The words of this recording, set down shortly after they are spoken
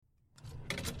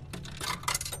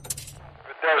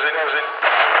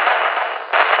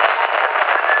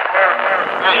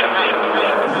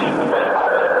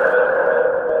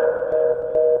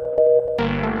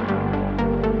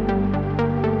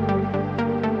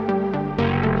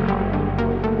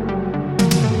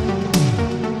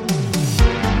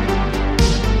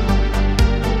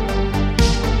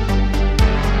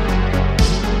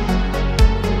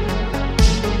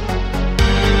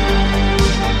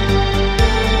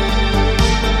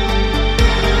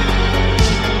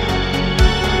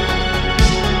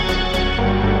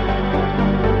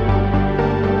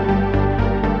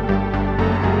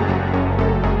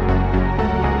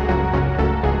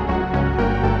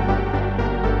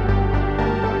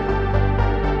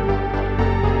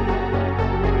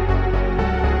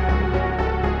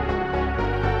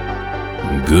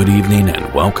Good evening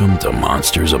and welcome to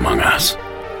Monsters Among Us.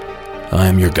 I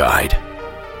am your guide,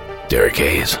 Derek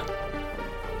Hayes.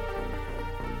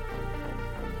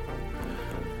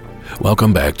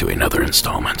 Welcome back to another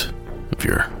installment of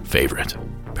your favorite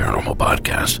paranormal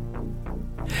podcast.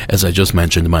 As I just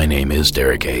mentioned, my name is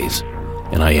Derek Hayes,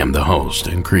 and I am the host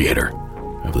and creator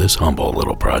of this humble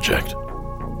little project.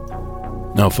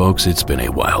 Now folks, it's been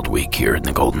a wild week here in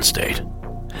the Golden State.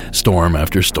 Storm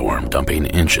after storm dumping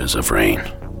inches of rain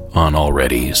on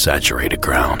already saturated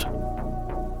ground.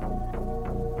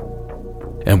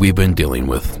 And we've been dealing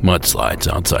with mudslides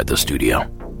outside the studio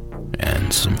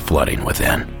and some flooding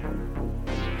within.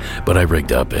 But I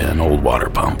rigged up an old water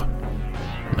pump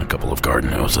and a couple of garden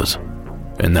hoses,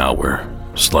 and now we're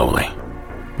slowly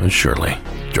but surely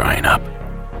drying up.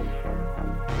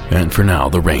 And for now,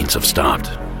 the rains have stopped,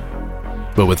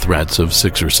 but with threats of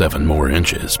 6 or 7 more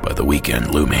inches by the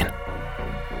weekend looming,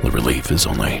 the relief is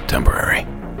only temporary.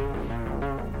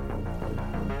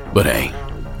 But hey,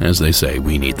 as they say,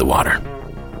 we need the water,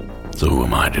 so who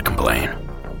am I to complain?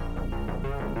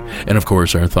 And of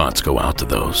course, our thoughts go out to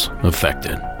those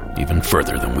affected even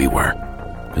further than we were,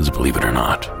 because believe it or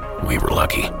not, we were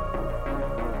lucky.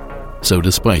 So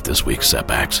despite this week's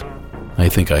setbacks, I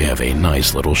think I have a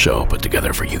nice little show put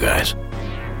together for you guys.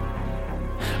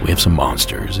 We have some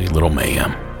monsters, a little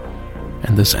mayhem,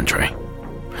 and this entry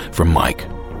from Mike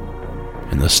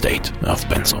in the state of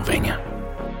Pennsylvania.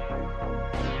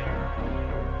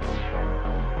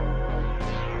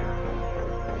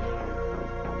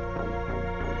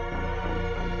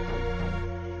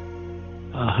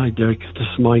 Hi, Derek. This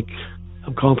is Mike.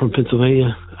 I'm calling from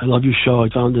Pennsylvania. I love your show. I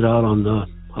found it out on the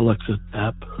Alexa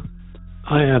app.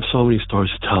 I have so many stories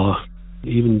to tell,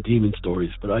 even demon stories,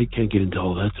 but I can't get into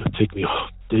all that. It'll take me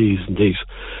days and days.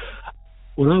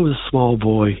 When I was a small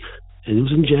boy, and it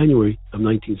was in January of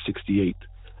 1968,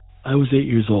 I was 8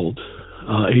 years old,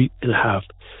 8 and a half,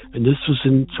 and this was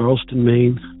in Charleston,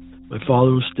 Maine. My father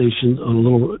was stationed on a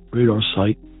little radar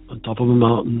site on top of a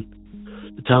mountain.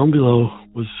 The town below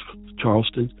was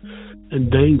Charleston, and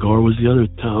Bangor was the other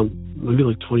town, maybe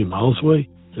like 20 miles away,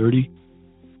 30.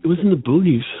 It was in the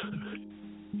boonies,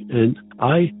 and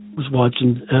I was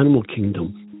watching Animal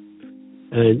Kingdom,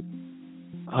 and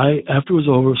after it was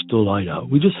over, it was still light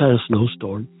out. We just had a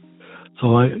snowstorm,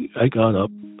 so I got up,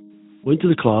 went to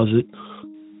the closet.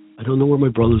 I don't know where my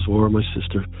brothers were, or my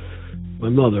sister, my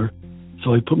mother,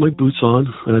 so I put my boots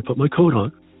on, and I put my coat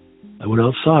on. I went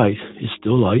outside. It's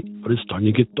still light, but it's starting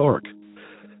to get dark.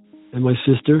 And my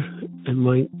sister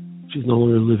and she's no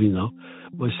longer living now,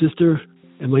 my sister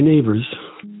and my neighbors,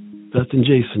 Beth and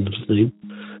Jason was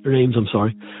their names, I'm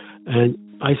sorry. And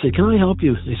I said, can I help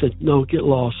you? They said, no, get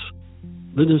lost.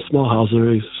 Lived in small housing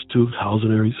areas, 2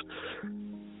 housing areas.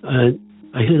 And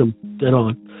I hit him dead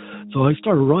on. So I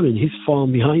started running. He's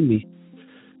falling behind me.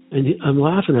 And I'm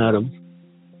laughing at him,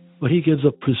 but he gives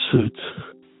up pursuit.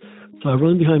 So I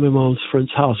run behind my mom's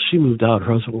friend's house. She moved out.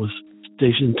 Her husband was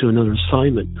stationed to another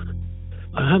assignment.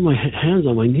 I had my hands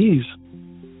on my knees,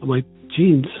 on my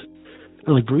jeans,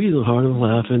 and like breathing hard and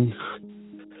laughing.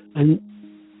 And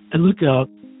I look out,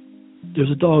 there's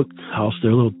a dog house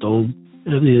there, a little dome,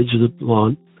 at the edge of the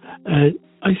lawn. And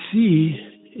I see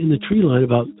in the tree line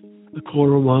about a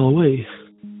quarter of a mile away,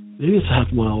 maybe it's a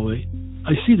half a mile away,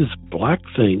 I see this black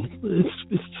thing.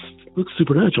 It looks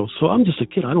supernatural. So I'm just a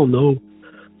kid. I don't know.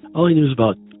 All I knew is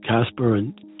about Casper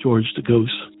and George the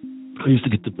Ghost. I used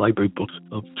to get the library books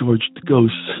of George the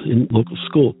Ghost in local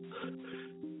school.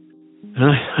 And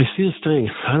I see this thing.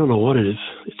 I don't know what it is.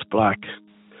 It's black.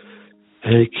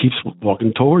 And it keeps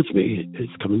walking towards me.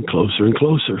 It's coming closer and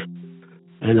closer.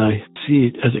 And I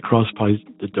see it as it crosses by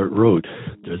the dirt road.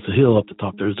 There's a hill up the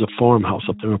top. There's a farmhouse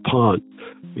up there, a pond.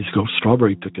 We used to go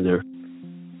strawberry picking there.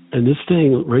 And this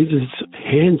thing raises its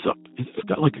hands up. It's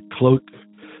got like a cloak.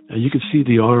 And you can see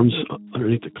the arms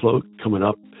underneath the cloak coming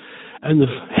up. and the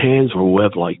hands were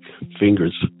web-like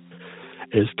fingers.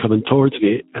 And it's coming towards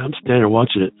me, and I'm standing there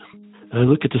watching it. And I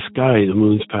look at the sky, the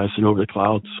moon's passing over the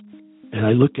clouds, and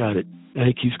I look at it, and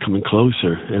it keeps coming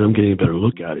closer, and I'm getting a better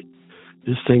look at it.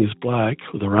 This thing is black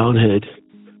with a round head.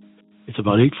 It's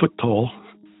about 8 foot tall,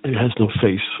 and it has no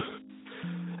face.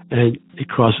 And it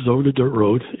crosses over the dirt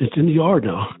road. It's in the yard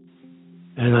now.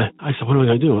 And I said, what am I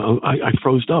going to do? I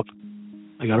froze up.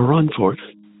 I got to run for it.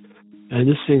 And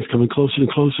this thing's coming closer and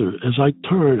closer. As I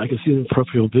turn, I can see the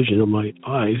peripheral vision of my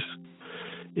eyes.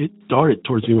 It darted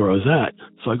towards me where I was at.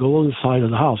 So I go along the side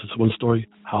of the house. It's a one-story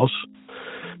house.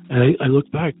 And I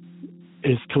look back,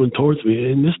 and it's coming towards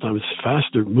me. And this time it's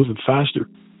faster, moving faster.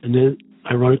 And then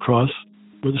I run across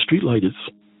where the street light is.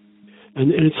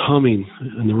 And it's humming.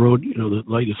 And the road, the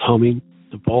light is humming.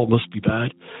 The bulb must be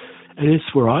bad. And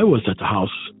it's where I was at the house.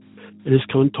 And it's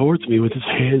coming towards me with his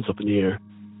hands up in the air.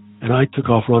 And I took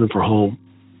off running for home.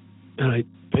 And I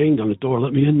banged on the door,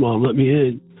 let me in, Mom, let me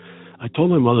in. I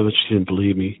told my mother, but she didn't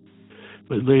believe me.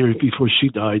 But later, before she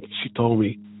died, she told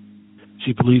me.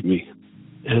 She believed me.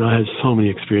 And I had so many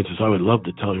experiences. I would love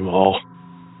to tell you all.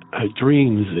 I had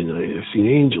dreams, and I've seen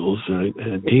angels, and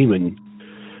a demon.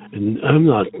 And I'm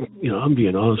not, I'm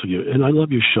being honest with you. And I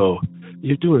love your show.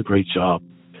 You're doing a great job.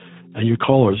 And your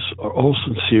callers are all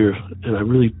sincere, and I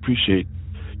really appreciate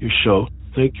your show.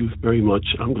 Thank you very much.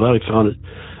 I'm glad I found it.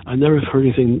 I never heard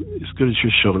anything as good as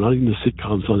your show, not even the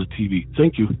sitcoms on the TV.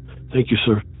 Thank you. Thank you,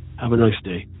 sir. Have a nice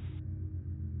day.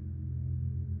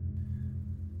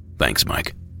 Thanks,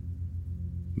 Mike.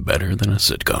 Better than a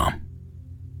sitcom.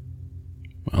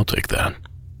 I'll take that.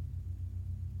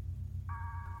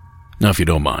 Now, if you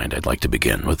don't mind, I'd like to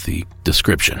begin with the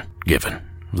description given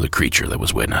of the creature that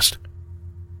was witnessed.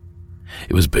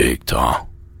 It was big, tall,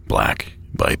 black,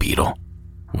 bipedal,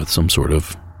 with some sort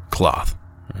of cloth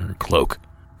or cloak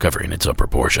covering its upper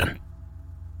portion.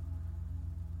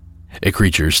 A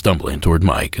creature stumbling toward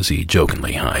Mike as he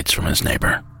jokingly hides from his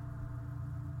neighbor.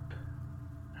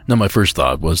 Now, my first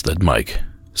thought was that Mike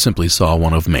simply saw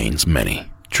one of Maine's many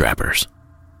trappers.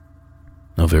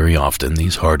 Now, very often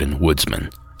these hardened woodsmen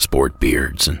sport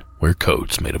beards and wear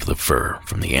coats made of the fur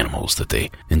from the animals that they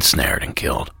ensnared and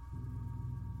killed.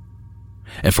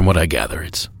 And from what I gather,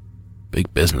 it's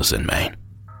big business in Maine.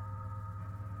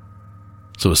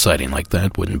 So a sighting like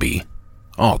that wouldn't be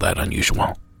all that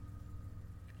unusual.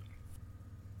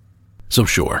 So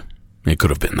sure, it could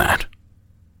have been that.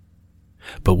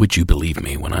 But would you believe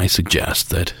me when I suggest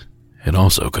that it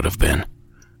also could have been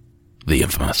the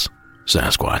infamous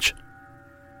Sasquatch?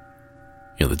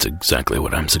 Yeah, that's exactly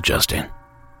what I'm suggesting.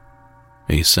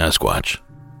 A Sasquatch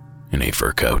in a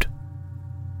fur coat.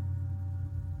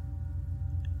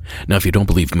 Now, if you don't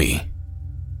believe me,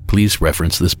 please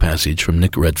reference this passage from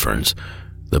Nick Redfern's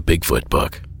The Bigfoot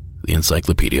Book, the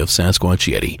Encyclopedia of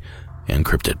Sasquatch, Yeti, and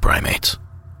Cryptid Primates.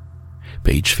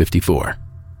 Page 54,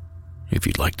 if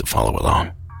you'd like to follow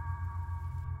along.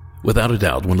 Without a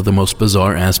doubt, one of the most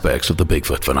bizarre aspects of the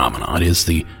Bigfoot phenomenon is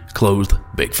the clothed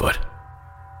Bigfoot.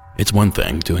 It's one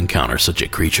thing to encounter such a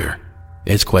creature.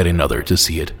 It's quite another to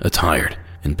see it attired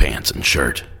in pants and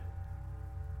shirt.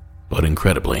 But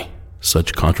incredibly,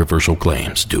 such controversial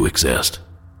claims do exist.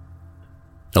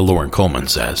 Lauren Coleman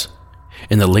says,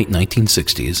 in the late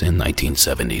 1960s and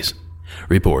 1970s,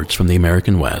 reports from the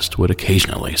American West would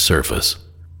occasionally surface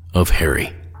of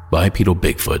hairy, bipedal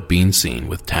Bigfoot being seen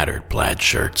with tattered plaid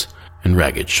shirts and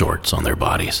ragged shorts on their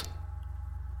bodies.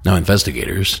 Now,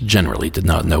 investigators generally did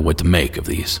not know what to make of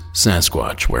these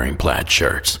Sasquatch wearing plaid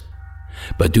shirts,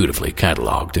 but dutifully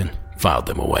cataloged and filed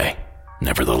them away,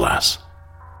 nevertheless.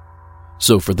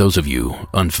 So for those of you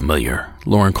unfamiliar,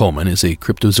 Lauren Coleman is a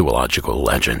cryptozoological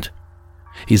legend.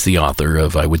 He's the author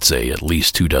of, I would say, at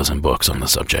least 24 books on the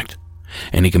subject,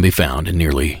 and he can be found in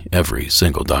nearly every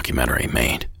single documentary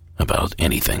made about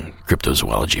anything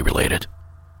cryptozoology related.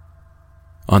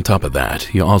 On top of that,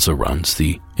 he also runs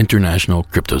the International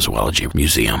Cryptozoology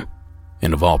Museum,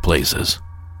 and of all places,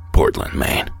 Portland,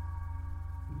 Maine.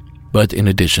 But in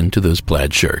addition to those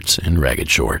plaid shirts and ragged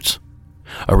shorts,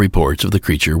 are reports of the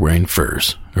creature wearing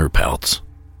furs or pelts.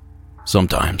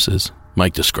 Sometimes, as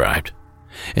Mike described,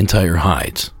 entire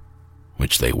hides,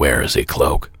 which they wear as a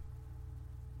cloak.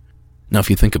 Now, if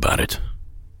you think about it,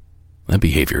 that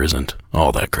behavior isn't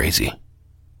all that crazy.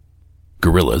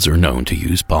 Gorillas are known to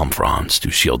use palm fronds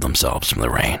to shield themselves from the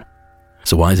rain,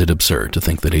 so why is it absurd to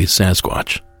think that a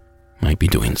Sasquatch might be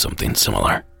doing something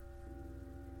similar?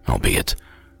 Albeit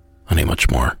on a much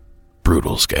more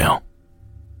brutal scale.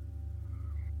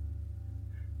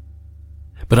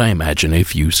 But I imagine a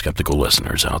few skeptical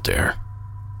listeners out there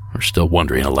are still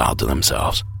wondering aloud to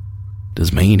themselves,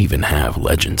 does Maine even have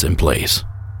legends in place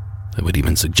that would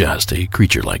even suggest a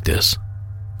creature like this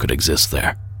could exist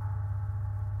there.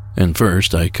 And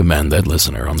first, I commend that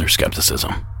listener on their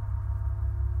skepticism.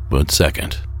 But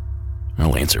second,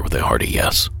 I'll answer with a hearty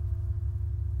yes.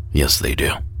 Yes, they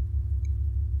do.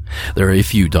 There are a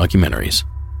few documentaries,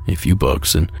 a few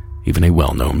books, and even a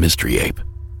well-known mystery ape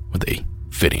with a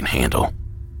fitting handle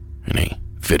and a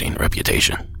fitting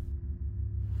reputation.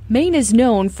 Maine is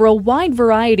known for a wide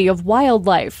variety of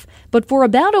wildlife, but for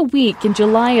about a week in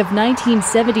July of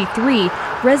 1973,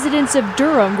 residents of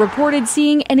Durham reported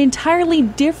seeing an entirely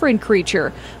different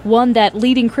creature, one that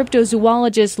leading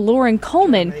cryptozoologist Lauren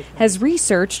Coleman has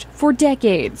researched for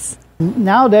decades.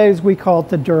 Nowadays, we call it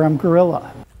the Durham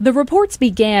gorilla. The reports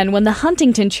began when the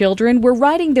Huntington children were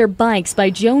riding their bikes by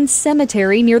Jones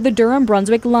Cemetery near the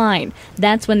Durham-Brunswick line.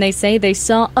 That's when they say they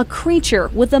saw a creature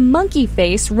with a monkey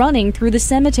face running through the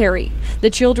cemetery. The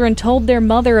children told their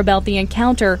mother about the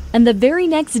encounter, and the very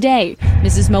next day,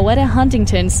 Mrs. Moetta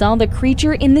Huntington saw the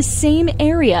creature in the same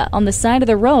area on the side of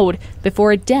the road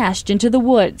before it dashed into the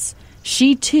woods.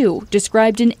 She, too,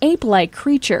 described an ape-like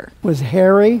creature. It was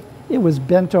hairy, it was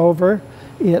bent over,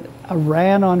 it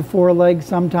ran on four legs,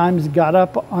 sometimes got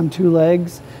up on two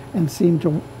legs and seemed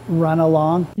to run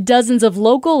along. Dozens of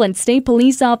local and state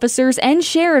police officers and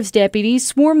sheriff's deputies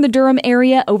swarmed the Durham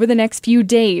area over the next few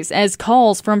days as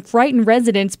calls from frightened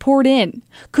residents poured in.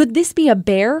 Could this be a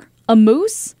bear? A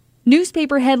moose?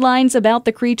 Newspaper headlines about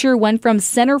the creature went from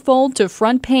centerfold to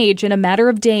front page in a matter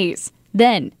of days.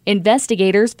 Then,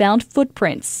 investigators found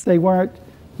footprints. They weren't,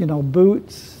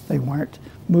 boots. They weren't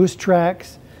moose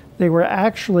tracks. They were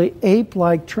actually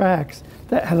ape-like tracks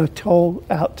that had a toe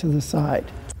out to the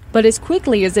side. But as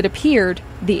quickly as it appeared,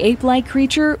 the ape-like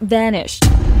creature vanished.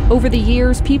 Over the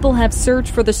years, people have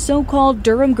searched for the so-called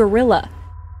Durham gorilla.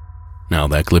 Now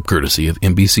that clip courtesy of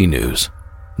NBC News,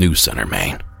 News Center,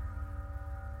 Maine.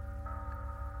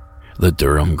 The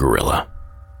Durham gorilla.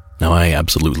 Now I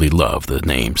absolutely love the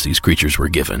names these creatures were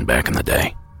given back in the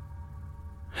day.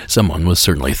 Someone was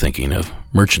certainly thinking of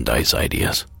merchandise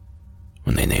ideas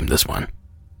when they named this one.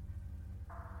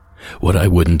 What I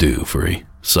wouldn't do for a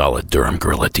solid Durham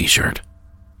gorilla t-shirt,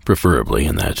 preferably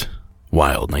in that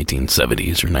wild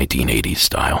 1970s or 1980s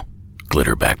style,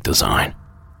 glitter-back design.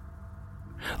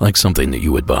 Like something that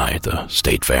you would buy at the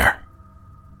state fair.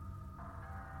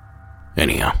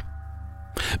 Anyhow,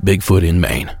 Bigfoot in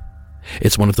Maine.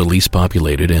 It's one of the least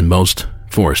populated and most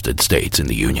forested states in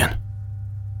the Union.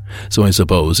 So I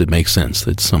suppose it makes sense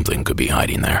that something could be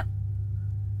hiding there.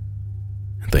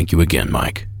 And thank you again,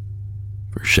 Mike,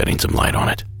 for shedding some light on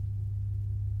it.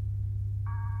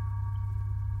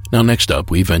 Now next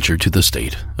up, we venture to the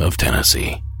state of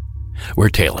Tennessee, where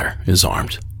Taylor is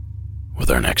armed with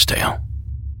our next tale.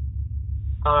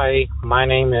 Hi, my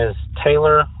name is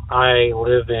Taylor. I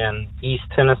live in East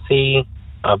Tennessee,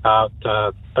 about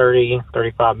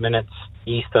 35 minutes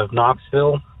east of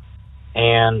Knoxville.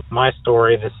 And my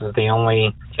story, this is the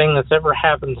only thing that's ever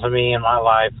happened to me in my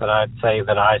life that I'd say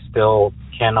that I still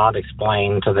cannot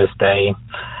explain to this day.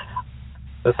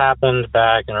 This happened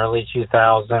back in early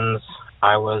 2000s.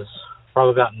 I was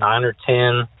probably about 9 or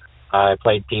 10. I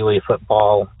played Pee-wee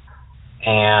football,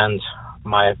 and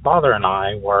my father and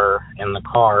I were in the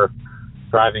car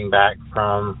driving back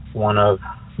from one of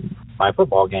my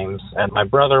football games, and my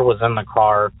brother was in the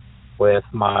car with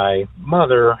my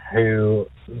mother, who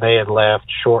they had left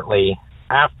shortly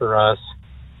after us.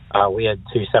 We had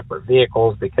two separate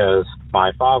vehicles because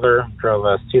my father drove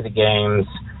us to the games,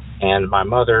 and my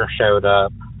mother showed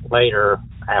up later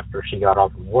after she got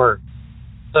off of work.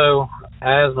 So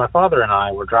as my father and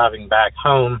I were driving back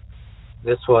home,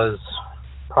 this was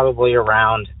probably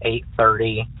around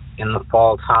 8:30 in the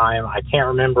fall time. I can't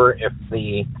remember if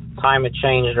the time had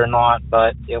changed or not,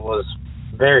 but it was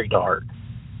very dark.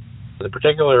 The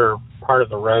particular part of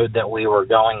the road that we were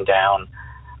going down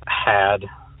had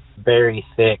very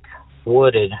thick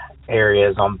wooded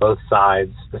areas on both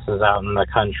sides. This is out in the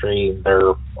country.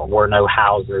 There were no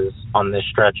houses on this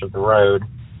stretch of the road.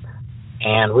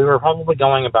 And we were probably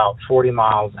going about 40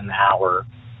 miles an hour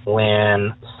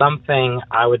when something,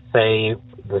 I would say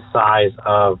the size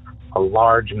of a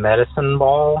large medicine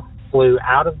ball, flew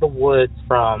out of the woods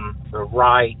from the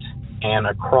right and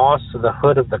across the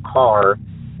hood of the car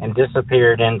and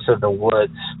disappeared into the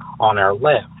woods on our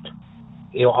left.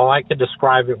 All I could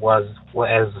describe it was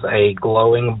as a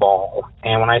glowing ball.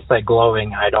 And when I say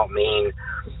glowing, I don't mean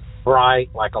bright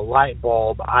like a light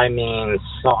bulb. I mean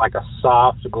like a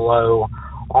soft glow,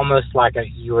 almost like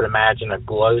you would imagine a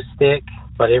glow stick,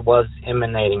 but it was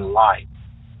emanating light.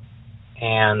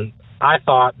 And I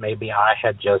thought maybe I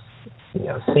had just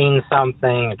seen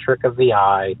something, a trick of the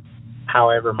eye.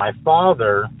 However, my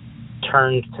father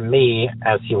turned to me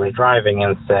as he was driving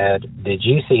and said, "Did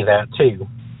you see that too?"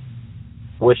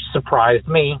 Which surprised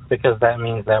me because that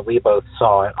means that we both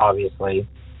saw it, obviously.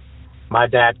 My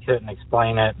dad couldn't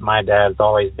explain it. My dad's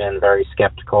always been very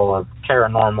skeptical of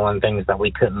paranormal and things that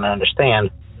we couldn't understand.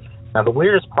 Now, the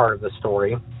weirdest part of the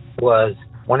story was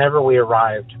whenever we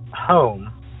arrived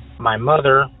home, my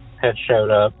mother had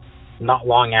showed up not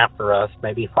long after us,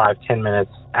 maybe 5-10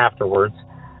 minutes afterwards,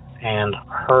 and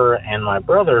her and my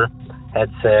brother had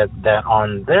said that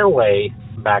on their way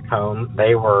back home,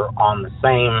 they were on the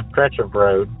same stretch of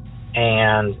road,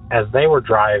 and as they were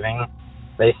driving,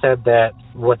 they said that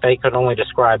what they could only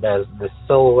describe as the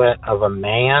silhouette of a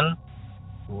man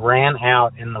ran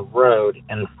out in the road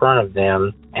in front of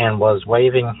them and was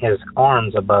waving his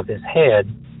arms above his head.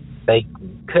 They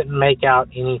couldn't make out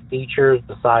any features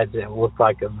besides it looked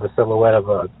like the silhouette of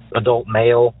an adult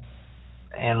male.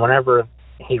 And whenever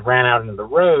he ran out into the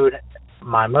road,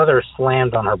 my mother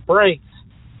slammed on her brakes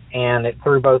and it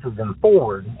threw both of them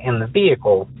forward in the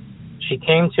vehicle. She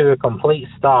came to a complete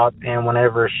stop, and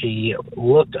whenever she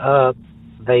looked up,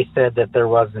 they said that there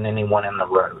wasn't anyone in the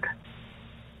road.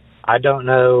 I don't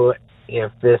know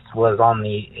if this was on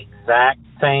the exact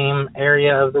same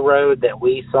area of the road that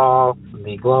we saw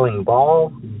the glowing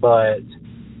ball, but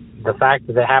the fact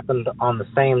that it happened on the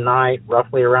same night,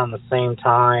 roughly around the same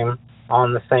time,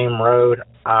 on the same road,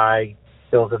 I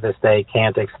still to this day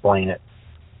can't explain it.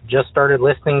 Just started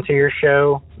listening to your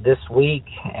show this week,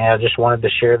 and I just wanted to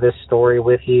share this story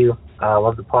with you. I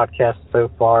love the podcast so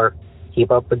far. Keep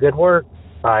up the good work.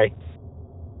 Bye.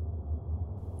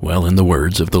 Well, in the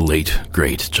words of the late,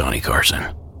 great Johnny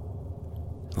Carson,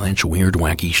 that's weird,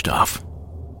 wacky stuff.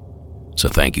 So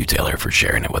thank you, Taylor, for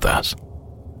sharing it with us.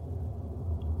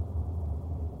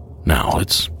 Now,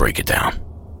 let's break it down.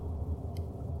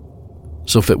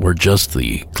 So if it were just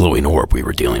the glowing orb we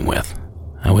were dealing with,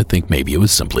 I would think maybe it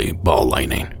was simply ball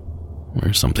lightning,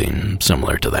 or something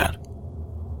similar to that.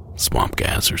 Swamp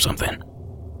gas or something.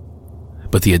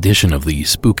 But the addition of the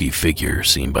spooky figure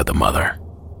seen by the mother,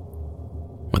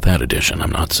 with that addition,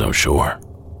 I'm not so sure.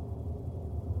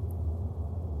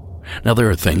 Now, there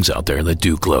are things out there that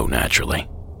do glow naturally.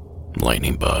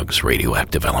 Lightning bugs,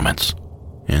 radioactive elements,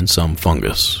 and some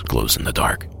fungus glows in the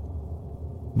dark.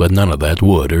 But none of that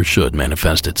would or should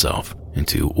manifest itself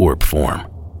into orb form.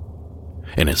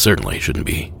 And it certainly shouldn't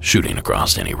be shooting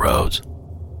across any roads.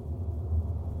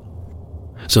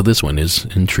 So this one is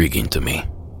intriguing to me,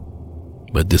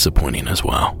 but disappointing as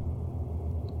well.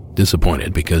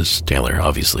 Disappointed because Taylor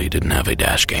obviously didn't have a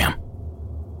dash cam.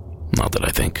 Not that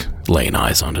I think laying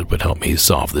eyes on it would help me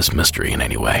solve this mystery in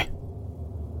any way.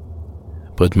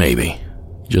 But maybe,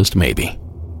 just maybe,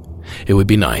 it would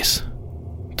be nice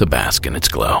to bask in its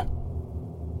glow.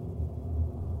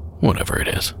 Whatever it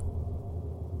is.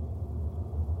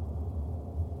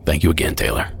 Thank you again,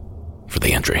 Taylor, for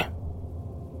the entry.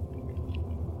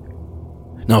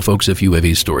 Now, folks, if you have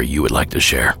a story you would like to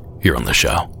share here on the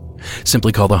show,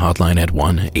 simply call the hotline at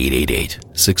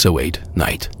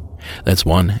 1-888-608-NIGHT. That's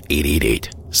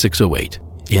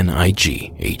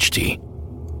 1-888-608-NIGHT.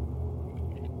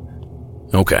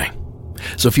 Okay,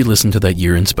 so if you listened to that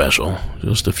year-end special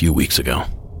just a few weeks ago,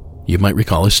 you might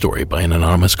recall a story by an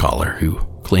anonymous caller who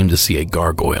claimed to see a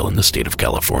gargoyle in the state of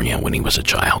California when he was a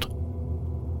child.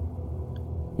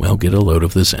 Well, get a load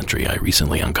of this entry I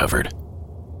recently uncovered.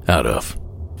 Out of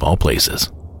all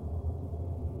places,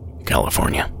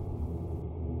 California.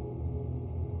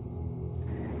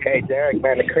 Hey, Derek,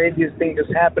 man, the craziest thing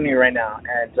just happened to me right now.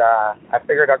 And I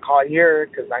figured I'd call here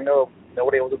because I know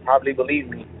nobody would probably believe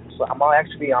me. So I'm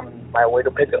actually on my way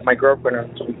to pick up my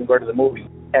girlfriend so we can go to the movie.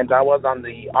 And I was on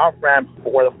the off-ramp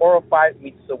where the 405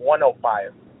 meets the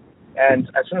 105. And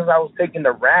as soon as I was taking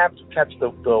the ramp to catch the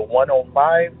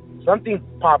 105, something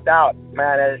popped out,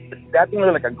 man. That thing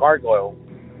looked like a gargoyle.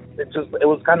 It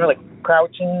was kind of like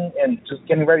crouching and just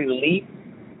getting ready to leap.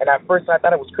 And at first I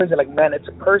thought it was crazy, like, man, it's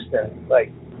a person.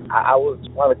 Like, I was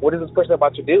like, what is this person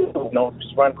about to do? You know,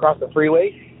 just run across the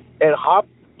freeway. It hopped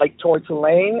like towards the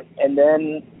lane, and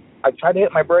then I tried to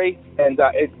hit my brake, and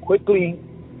it quickly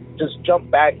just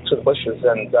jumped back to the bushes.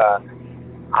 And I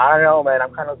don't know, man,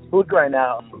 I'm kind of spooked right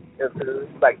now. It's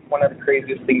like one of the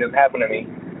craziest things that's happened to me.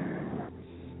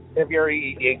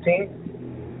 February 18th,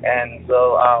 and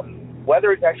so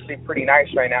weather is actually pretty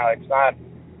nice right now. It's not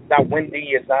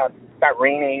windy, it's not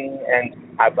raining, and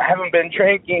I haven't been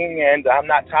drinking, and I'm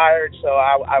not tired, so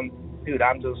I'm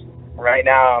just right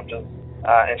now I'm just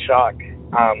in shock.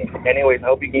 Anyways, I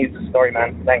hope you can use the story,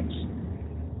 man. Thanks.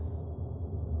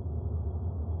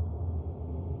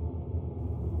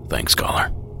 Thanks,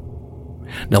 caller.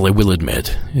 Now, I will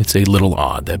admit, it's a little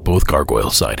odd that both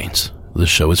gargoyle sightings the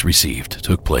shows received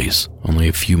took place only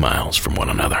a few miles from one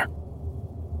another.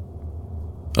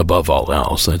 Above all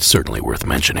else, that's certainly worth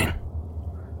mentioning.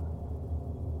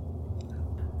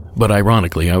 But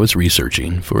ironically, I was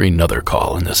researching for another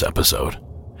call in this episode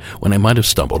when I might have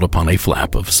stumbled upon a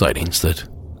flap of sightings that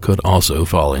could also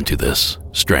fall into this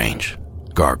strange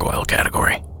gargoyle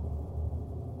category.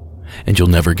 And you'll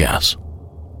never guess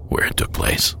where it took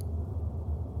place.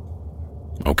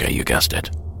 Okay, you guessed it.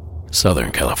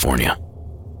 Southern California.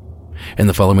 And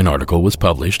the following article was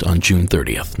published on June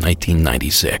 30th,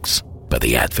 1996 by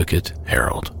the Advocate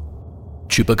Herald.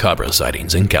 Chupacabra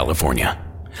sightings in California.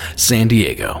 San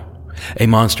Diego. A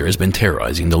monster has been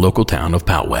terrorizing the local town of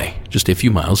Poway, just a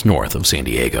few miles north of San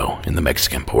Diego in the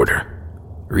Mexican border.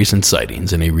 Recent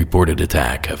sightings and a reported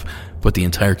attack have put the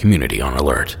entire community on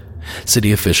alert.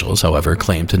 City officials, however,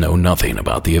 claim to know nothing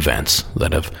about the events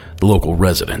that have the local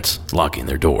residents locking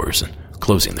their doors and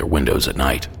closing their windows at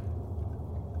night.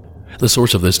 The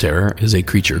source of this terror is a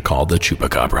creature called the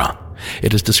Chupacabra.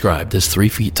 It is described as 3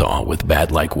 feet tall with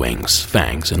bat-like wings,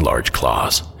 fangs, and large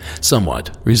claws,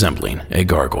 somewhat resembling a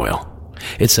gargoyle.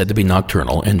 It's said to be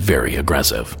nocturnal and very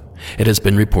aggressive. It has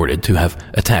been reported to have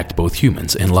attacked both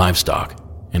humans and livestock,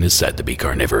 and is said to be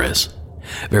carnivorous.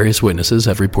 Various witnesses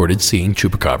have reported seeing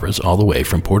chupacabras all the way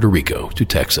from Puerto Rico to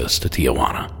Texas to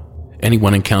Tijuana.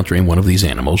 Anyone encountering one of these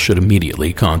animals should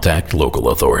immediately contact local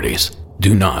authorities.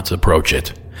 Do not approach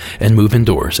it, and move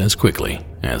indoors as quickly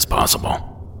as possible.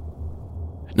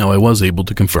 Now, I was able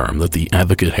to confirm that the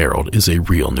Advocate Herald is a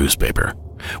real newspaper,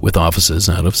 with offices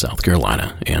out of South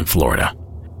Carolina and Florida,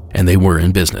 and they were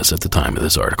in business at the time of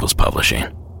this article's publishing.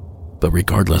 But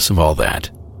regardless of all that,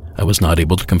 I was not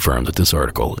able to confirm that this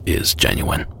article is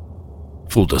genuine.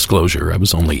 Full disclosure, I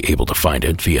was only able to find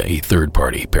it via a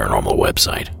third-party paranormal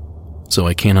website, so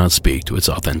I cannot speak to its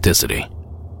authenticity,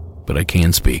 but I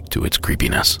can speak to its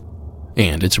creepiness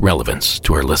and its relevance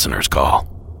to our listeners' call.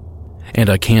 And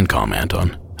I can comment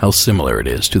on how similar it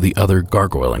is to the other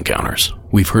gargoyle encounters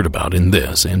we've heard about in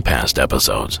this and past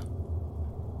episodes.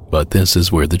 But this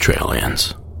is where the trail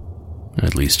ends,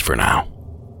 at least for now.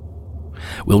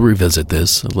 We'll revisit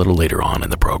this a little later on in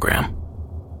the program.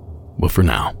 But for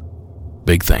now,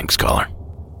 big thanks, caller,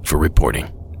 for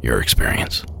reporting your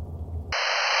experience.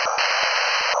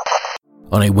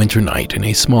 On a winter night in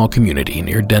a small community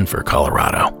near Denver,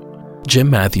 Colorado, Jim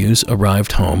Matthews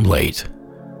arrived home late.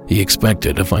 He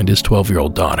expected to find his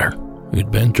 12-year-old daughter, who'd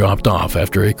been dropped off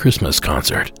after a Christmas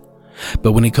concert.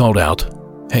 But when he called out,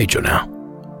 "Hey,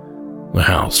 Jonelle," the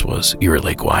house was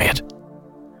eerily quiet.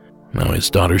 Now his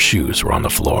daughter's shoes were on the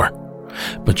floor,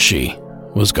 but she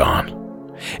was gone,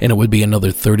 and it would be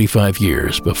another 35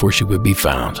 years before she would be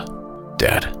found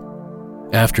dead.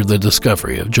 After the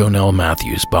discovery of Jonelle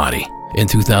Matthews' body in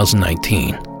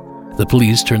 2019, the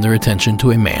police turned their attention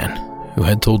to a man who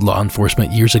had told law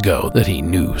enforcement years ago that he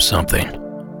knew something,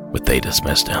 but they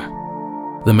dismissed him.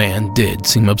 The man did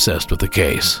seem obsessed with the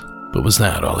case, but was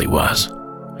that all he was?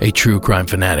 A true crime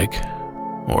fanatic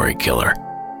or a killer?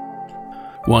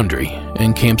 Wondery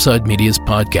and Campside Media's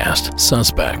podcast,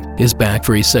 Suspect, is back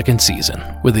for a second season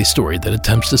with a story that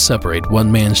attempts to separate one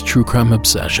man's true crime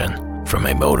obsession from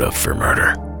a motive for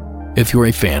murder. If you're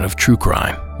a fan of true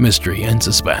crime, mystery, and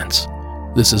suspense,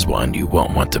 this is one you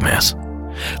won't want to miss.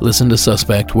 Listen to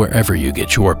Suspect wherever you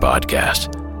get your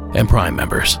podcast. And Prime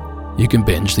members, you can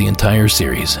binge the entire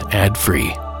series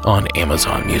ad-free on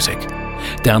Amazon Music.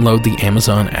 Download the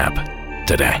Amazon app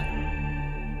today.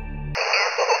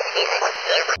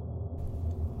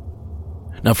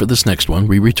 Now for this next one,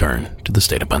 we return to the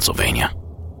state of Pennsylvania,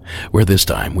 where this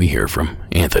time we hear from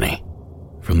Anthony,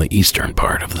 from the eastern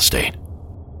part of the state.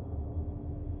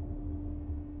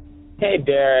 Hey,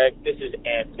 Derek, this is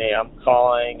Anthony. I'm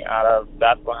calling out of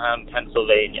Bethlehem,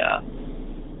 Pennsylvania.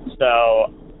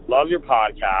 So, love your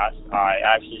podcast. I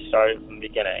actually started from the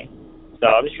beginning. So,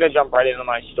 I'm just going to jump right into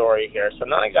my story here. So, I'm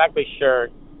not exactly sure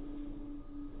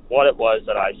what it was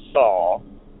that I saw.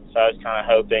 So, I was kind of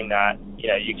hoping that,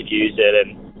 you could use it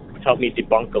and help me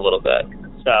debunk a little bit.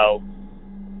 So,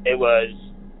 it was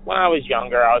when I was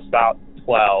younger. I was about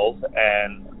 12,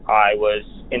 and I was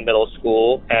in middle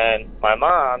school, and my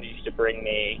mom used to bring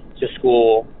me to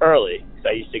school early because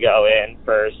I used to go in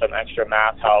for some extra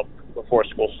math help before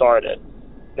school started.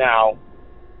 Now,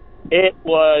 it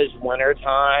was winter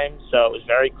time, so it was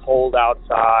very cold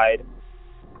outside.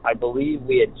 I believe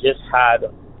we had just had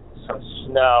some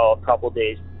snow a couple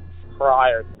days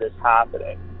prior to this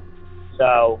happening.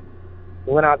 So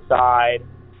we went outside,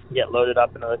 get loaded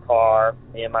up into the car,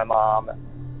 me and my mom.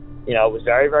 It was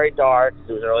very, very dark.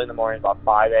 It was early in the morning, about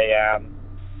 5 a.m.,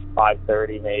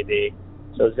 5:30 maybe.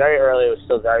 So it was very early. It was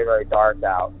still very, very dark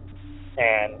out.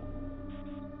 And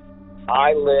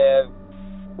I live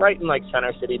right in like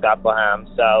Center City, Bethlehem.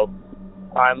 So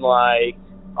I'm like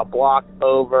a block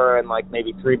over and like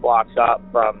maybe 3 blocks up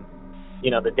from,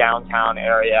 the downtown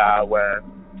area where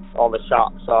all the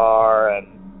shops are and,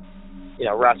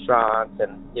 restaurants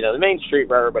and, the main street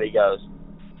where everybody goes.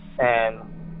 And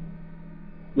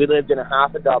we lived in a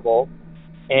half a double,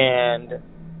 and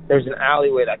there's an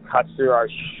alleyway that cuts through our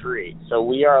street. So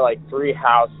we are like 3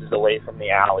 houses away from the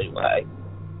alleyway.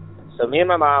 So me and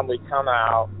my mom, we come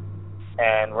out,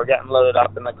 and we're getting loaded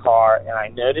up in the car, and I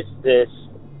noticed this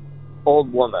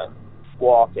old woman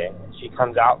walking. She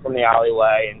comes out from the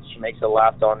alleyway, and she makes a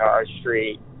left onto our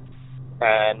street.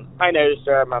 And I noticed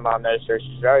her, my mom noticed her.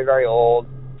 She's very, very old.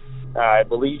 I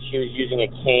believe she was using a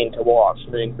cane to walk. She's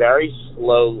moving very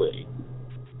slowly.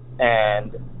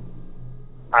 And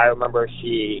I remember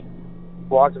she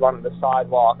walked up onto the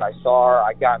sidewalk. I saw her.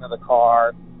 I got into the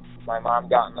car. My mom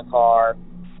got in the car.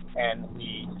 And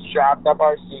we strapped up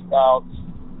our seatbelts,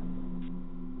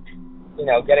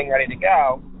 getting ready to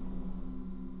go.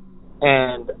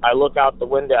 And I look out the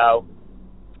window,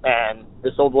 and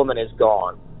this old woman is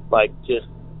gone, like just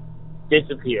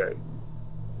disappeared.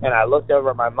 And I looked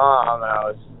over at my mom, and I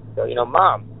was,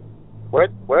 Mom,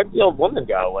 where'd the old woman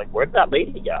go? Like, where'd that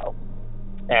lady go?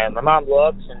 And my mom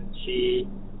looks, and she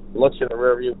looks in the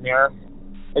rearview mirror,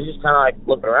 and just kind of like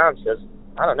looking around. She goes,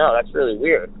 I don't know, that's really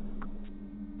weird.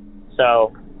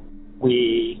 So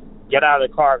we get out of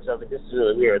the car because I was like, this is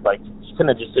really weird. Like, she couldn't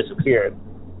have just disappeared.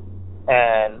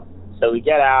 And so we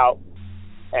get out,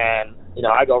 and,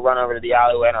 I go run over to the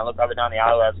alleyway, and I look up and down the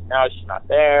alleyway. I was like, no, she's not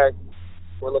there.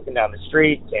 We're looking down the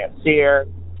street, can't see her.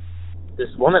 This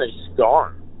woman is just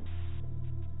gone.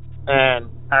 And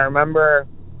I remember,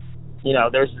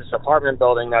 there's this apartment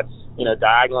building that's,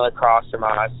 diagonal across from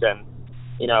us, and,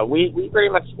 we pretty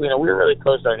much, we were really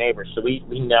close to our neighbors, so we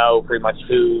know pretty much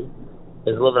who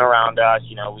is living around us.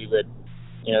 We would,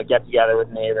 get together with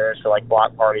neighbors for like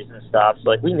block parties and stuff. So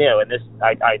like we knew, and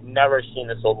I'd never seen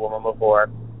this old woman before.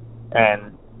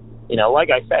 And, like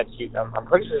I said, I'm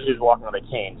pretty sure she was walking with a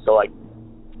cane. So like,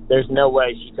 there's no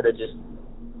way she could have just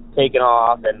taken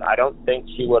off, and I don't think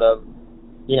she would have,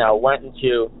 went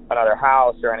into another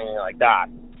house or anything like that.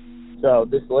 So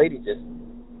this lady just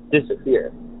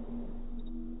disappeared.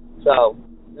 So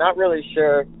not really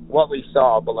sure what we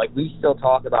saw, but like we still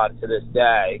talk about it to this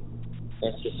day.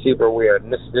 It's just super weird.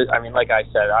 And this I mean, like I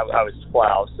said, I was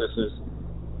 12, so this is,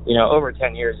 over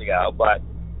 10 years ago, but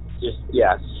just,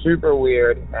 yeah, super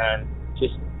weird, and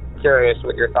just curious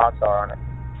what your thoughts are on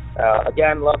it.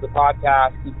 Again, love the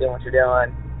podcast. Keep doing what you're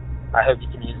doing. I hope you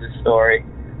can use this story,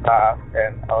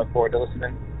 and I look forward to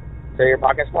listening to your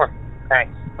podcast more.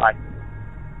 Thanks. Bye.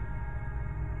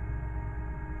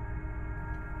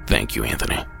 Thank you,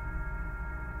 Anthony.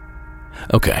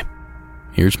 Okay,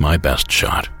 here's my best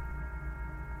shot.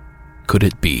 Could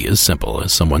it be as simple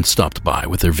as someone stopped by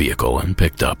with their vehicle and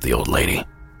picked up the old lady?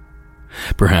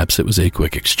 Perhaps it was a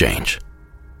quick exchange.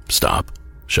 Stop,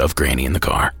 shove Granny in the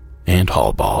car, and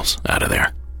haul balls out of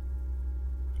there.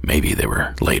 Maybe they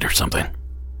were late or something.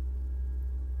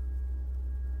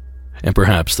 And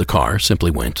perhaps the car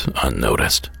simply went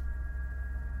unnoticed.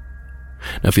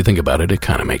 Now, if you think about it, it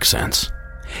kind of makes sense.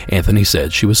 Anthony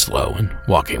said she was slow and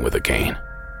walking with a cane.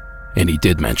 And he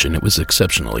did mention it was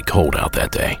exceptionally cold out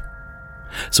that day.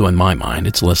 So in my mind,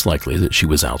 it's less likely that she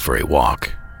was out for a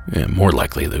walk, and more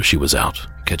likely that she was out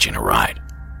catching a ride.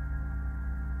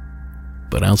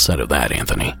 But outside of that,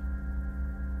 Anthony,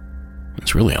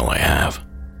 that's really all I have.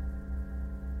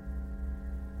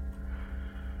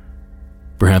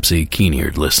 Perhaps a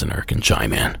keen-eared listener can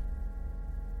chime in.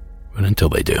 But until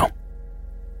they do,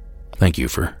 thank you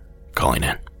for calling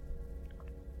in.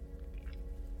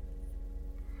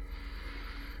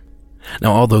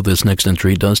 Now, although this next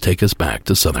entry does take us back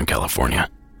to Southern California,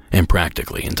 and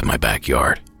practically into my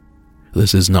backyard,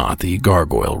 this is not the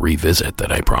gargoyle revisit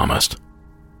that I promised.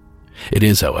 It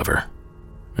is, however,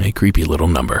 a creepy little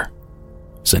number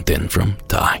sent in from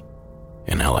Ty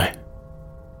in LA.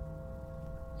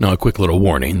 Now, a quick little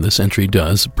warning, this entry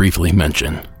does briefly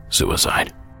mention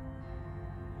suicide.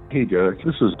 Hey, Derek,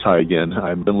 this is Ty again.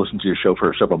 I've been listening to your show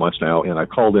for several months now, and I've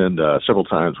called in several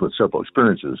times with several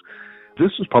experiences.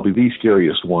 This is probably the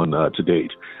scariest one to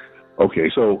date.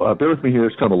 Okay, so bear with me here.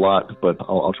 It's kind of a lot, but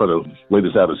I'll try to lay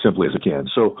this out as simply as I can.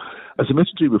 So, as I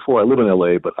mentioned to you before, I live in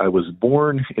L.A., but I was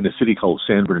born in a city called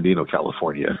San Bernardino,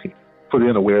 California. For the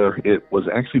unaware, it was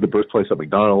actually the birthplace of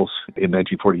McDonald's in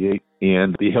 1948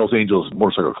 and the Hells Angels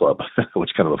Motorcycle Club,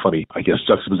 which is kind of a funny, I guess,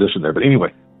 juxtaposition there. But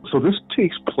anyway, so this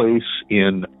takes place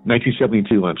in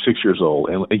 1972 when I'm 6 years old.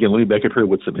 And again, let me back up here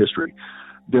with some history.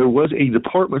 there was a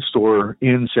department store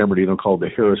in San Bernardino called the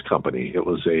Harris Company. It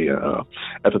was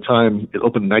at the time, it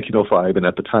opened in 1905, and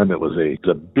at the time it was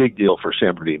a big deal for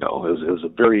San Bernardino. It was a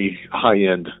very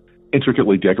high-end,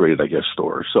 intricately decorated, I guess,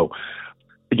 store. So,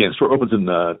 again, store opens in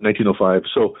 1905.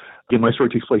 So, again, my story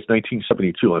takes place in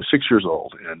 1972. I'm 6 years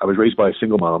old, and I was raised by a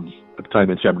single mom at the time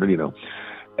in San Bernardino.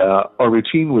 Our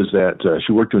routine was that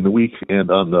she worked during the week,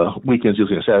 and on the weekends,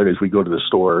 usually on Saturdays, we'd go to the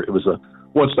store. It was a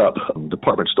one-stop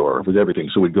department store with everything,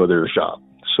 so we'd go there to shop.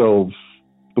 So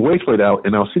the way it's laid out,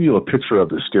 and I'll send you a picture of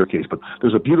the staircase, but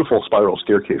there's a beautiful spiral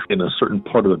staircase in a certain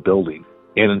part of the building.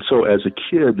 And so as a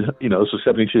kid, this was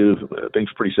 72, things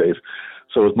were pretty safe.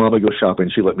 So as Mom would go shopping,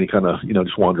 she let me kind of,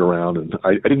 just wander around. And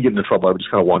I didn't get into trouble. I would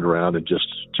just kind of wander around and just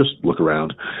look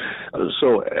around.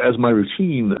 So as my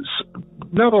routine,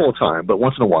 not all the time, but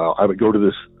once in a while, I would go to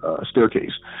this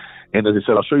staircase. And as I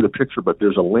said, I'll show you the picture, but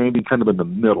there's a landing kind of in the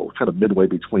middle, kind of midway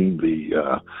between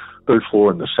the third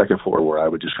floor and the second floor, where I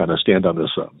would just kind of stand on this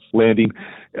landing,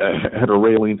 had a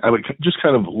railing. I would just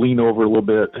kind of lean over a little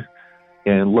bit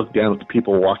and look down at the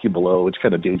people walking below. It's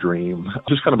kind of daydream,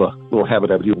 just kind of a little habit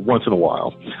I would do once in a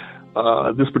while.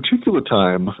 This particular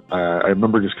time, I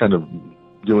remember just kind of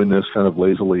doing this kind of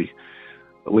lazily,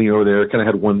 leaning over there, kind of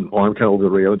had one arm kind of over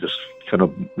the rail, just kind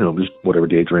of, just whatever,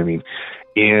 daydreaming.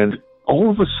 And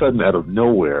all of a sudden, out of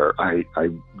nowhere, I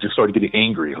just started getting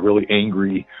angry, really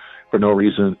angry for no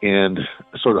reason, and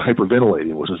sort of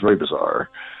hyperventilating, which was very bizarre.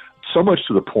 So much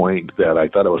to the point that I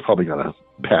thought I was probably going to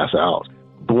pass out.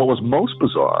 But what was most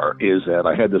bizarre is that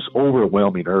I had this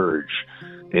overwhelming urge,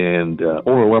 and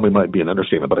overwhelming might be an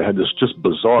understatement, but I had this just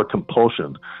bizarre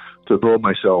compulsion to throw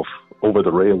myself over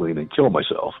the railing and kill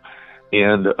myself.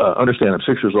 And understand, I'm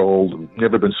 6 years old,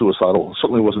 never been suicidal,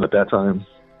 certainly wasn't at that time.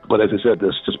 But as I said,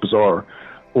 this just bizarre,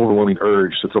 overwhelming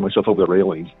urge to throw myself over the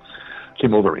railing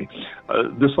came over me.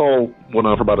 This all went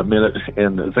on for about a minute,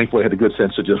 and thankfully I had the good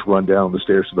sense to just run down the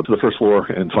stairs to the first floor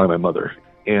and find my mother.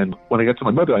 And when I got to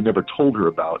my mother, I never told her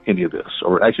about any of this,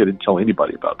 or actually I didn't tell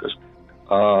anybody about this.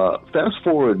 Fast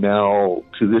forward now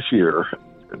to this year,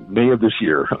 May of this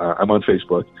year, I'm on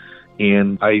Facebook,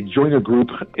 and I joined a group.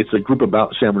 It's a group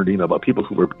about San Bernardino, about people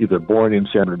who were either born in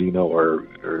San Bernardino or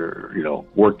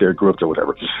worked there, grew up there,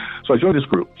 whatever. So I joined this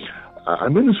group.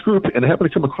 I'm in this group, and I happen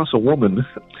to come across a woman,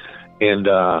 and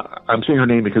I'm saying her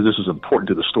name because this is important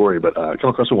to the story, but I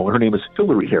come across a woman. Her name is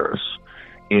Hillary Harris,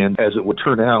 and as it would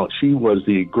turn out, she was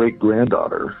the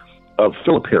great-granddaughter of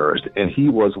Philip Harris, and he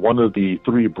was one of the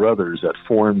three brothers that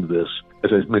formed this.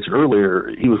 As I mentioned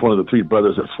earlier, he was one of the three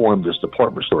brothers that formed this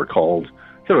department store called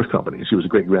Harris Company. She was a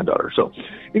great-granddaughter. So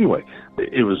anyway,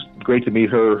 it was great to meet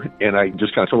her, and I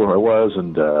just kind of told her who I was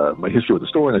and my history with the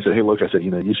store, and I said, hey, look,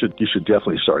 you should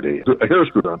definitely start a Harris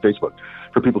group on Facebook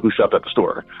for people who shop at the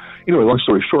store. Anyway, long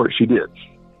story short, she did.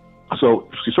 So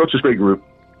she starts this great group.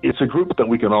 It's a group that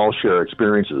we can all share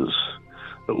experiences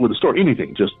with the store,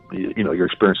 anything, just, your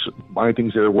experience buying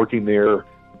things there, working there,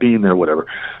 being there, whatever.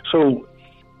 So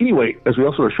anyway, as we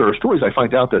also share our stories, I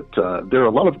find out that there are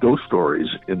a lot of ghost stories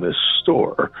in this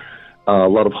store, a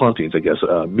lot of hauntings, I guess.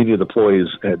 Many of the employees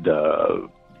had,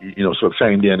 sort of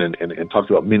chimed in and talked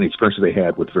about many experiences they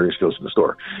had with various ghosts in the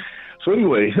store. So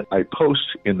anyway, I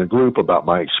post in the group about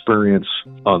my experience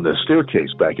on the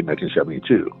staircase back in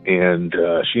 1972, and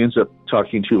she ends up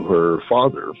talking to her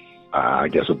father, I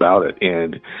guess, about it.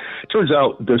 And it turns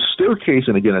out the staircase,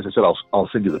 and again, as I said, I'll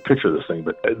send you the picture of this thing,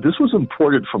 but this was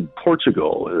imported from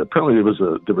Portugal. Apparently there was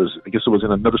I guess it was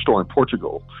in another store in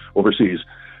Portugal overseas.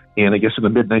 And I guess in the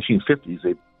mid-1950s,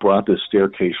 they brought this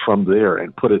staircase from there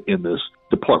and put it in this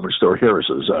department store,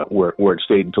 Harris's, where it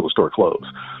stayed until the store closed.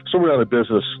 So we're out of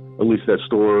business, at least that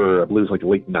store, I believe it's like the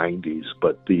late 90s,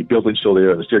 but the building's still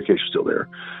there and the staircase is still there.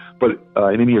 But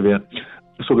in any event,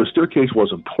 so the staircase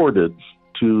was imported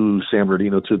to San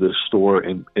Bernardino, to this store,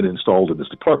 and installed in this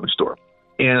department store.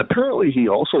 And apparently he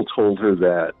also told her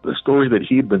that the story that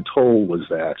he'd been told was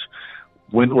that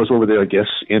when it was over there, I guess,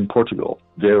 in Portugal,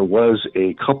 there was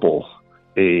a couple,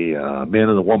 a man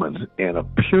and a woman, and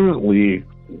apparently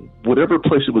whatever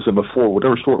place it was in before,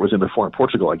 whatever store it was in before in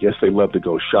Portugal, I guess they loved to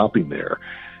go shopping there.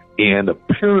 And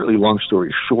apparently, long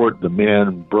story short, the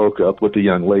man broke up with the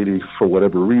young lady for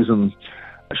whatever reason.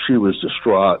 She was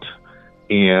distraught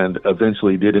and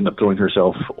eventually did end up throwing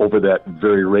herself over that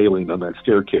very railing on that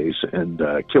staircase and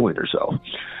killing herself.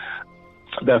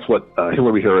 That's what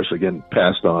Hillary Harris, again,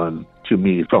 passed on to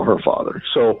me from her father.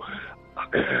 So,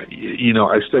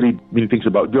 I've studied many things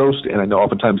about ghosts, and I know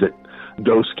oftentimes that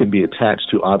ghosts can be attached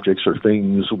to objects or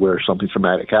things where something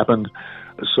traumatic happened.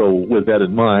 So with that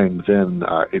in mind, then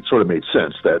it sort of made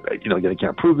sense that, again, I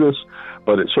can't prove this,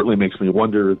 but it certainly makes me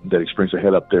wonder that experience I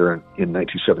had up there in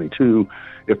 1972,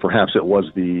 if perhaps it was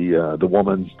the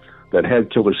woman that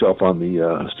had killed herself on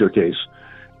the staircase,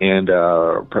 and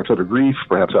perhaps out of grief,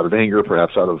 perhaps out of anger,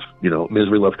 perhaps out of,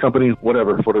 misery loved company,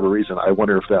 whatever, for whatever reason. I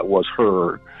wonder if that was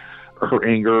her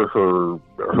anger, her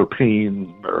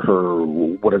pain, her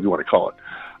whatever you want to call it,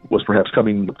 was perhaps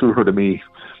coming through her to me,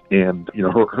 and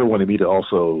her wanting me to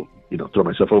also throw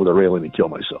myself over the railing and kill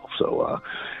myself. So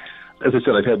as I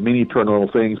said, I've had many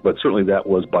paranormal things, but certainly that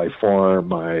was by far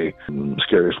my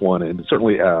scariest one. And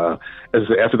certainly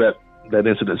after that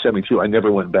incident in 72, I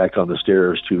never went back on the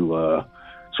stairs to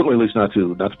certainly at least not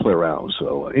to play around.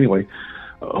 So anyway,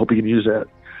 hope you can use that.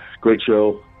 Great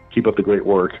show. Keep up the great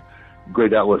work.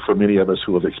 Great outlet for many of us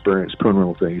who have experienced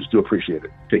paranormal things. Do appreciate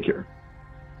it. Take care.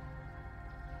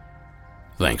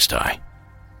 Thanks, Ty.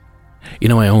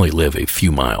 I only live a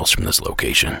few miles from this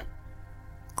location.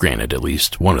 Granted, at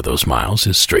least one of those miles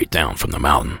is straight down from the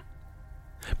mountain,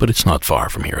 but it's not far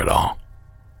from here at all.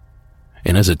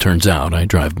 And as it turns out, I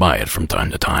drive by it from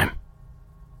time to time.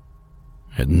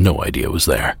 I had no idea it was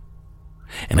there,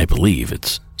 and I believe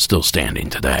it's still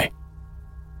standing today.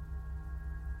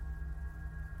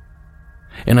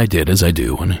 And I did as I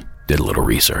do when I did a little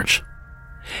research.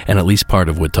 And at least part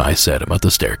of what Ty said about the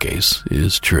staircase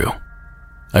is true.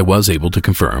 I was able to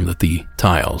confirm that the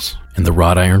tiles and the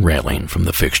wrought iron railing from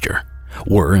the fixture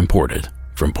were imported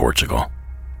from Portugal.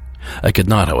 I could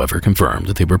not, however, confirm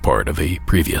that they were part of a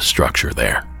previous structure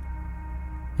there.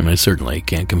 And I certainly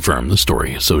can't confirm the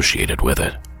story associated with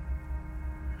it.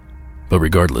 But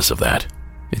regardless of that,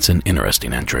 it's an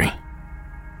interesting entry.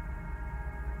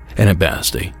 And at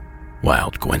best, a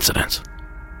wild coincidence.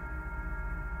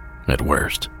 At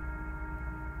worst,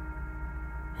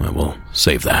 I will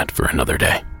save that for another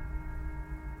day.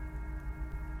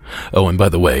 Oh, and by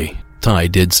the way, Ty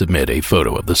did submit a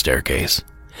photo of the staircase,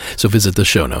 so visit the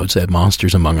show notes at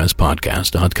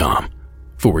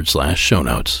monstersamonguspodcast.com/show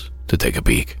notes to take a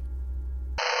peek.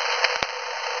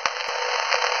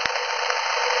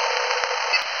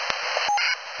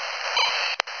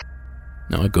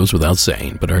 Now it goes without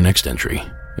saying, but our next entry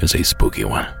is a spooky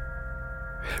one.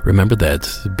 Remember that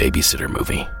babysitter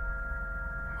movie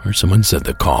where someone said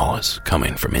the call is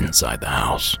coming from inside the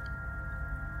house?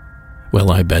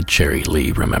 Well, I bet Cherry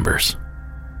Lee remembers,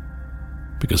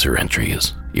 because her entry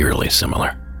is eerily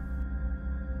similar.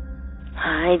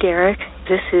 Hi, Derek.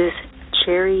 This is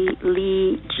Cherry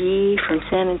Lee G. from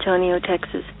San Antonio,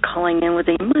 Texas, calling in with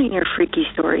a minor freaky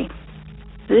story.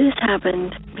 This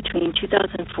happened between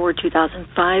 2004 and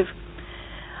 2005.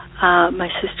 My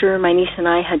sister, my niece, and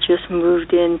I had just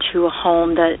moved into a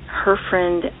home that her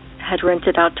friend had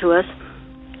rented out to us.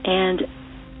 And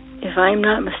if I'm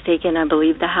not mistaken, I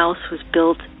believe the house was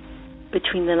built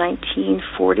between the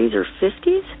 1940s or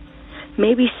 50s,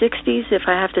 maybe 60s if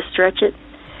I have to stretch it.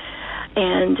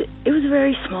 And it was a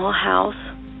very small house.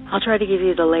 I'll try to give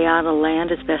you the layout of the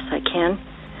land as best I can.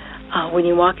 When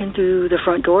you walk in through the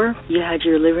front door, you had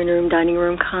your living room, dining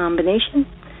room combination.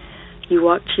 You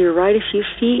walked to your right a few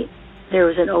feet, there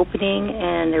was an opening,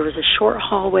 and there was a short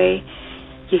hallway.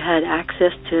 You had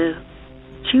access to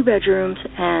 2 bedrooms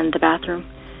and the bathroom.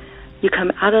 You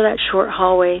come out of that short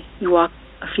hallway, you walk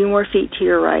a few more feet to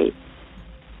your right.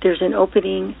 There's an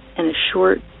opening and a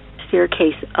short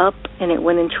staircase up, and it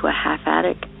went into a half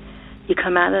attic. You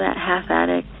come out of that half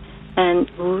attic, and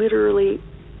literally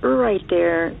right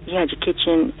there, you had your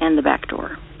kitchen and the back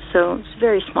door. So it's a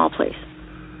very small place.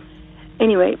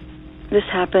 Anyway, this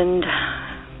happened,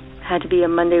 had to be a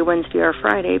Monday, Wednesday, or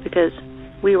Friday because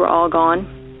we were all gone.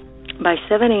 By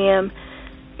 7 a.m.,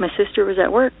 my sister was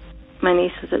at work, my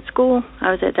niece was at school,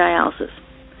 I was at dialysis.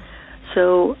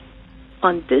 So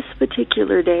on this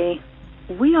particular day,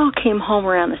 we all came home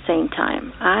around the same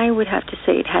time. I would have to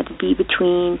say it had to be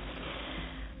between,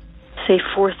 say,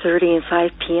 4:30 and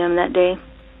 5 p.m. that day.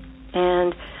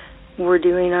 And we're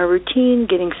doing our routine,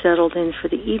 getting settled in for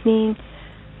the evening.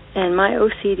 And my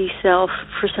OCD self,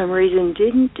 for some reason,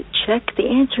 didn't check the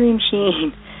answering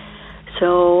machine.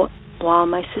 So while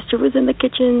my sister was in the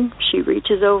kitchen, she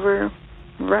reaches over,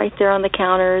 right there on the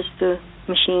counters, the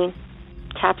machine,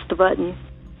 taps the button.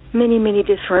 Many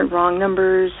different wrong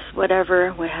numbers,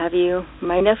 whatever, what have you.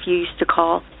 My nephew used to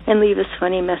call and leave us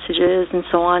funny messages and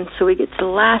so on. So we get to the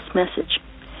last message.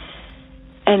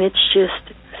 And it's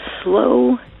just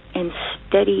slow and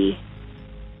steady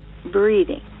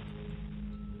breathing.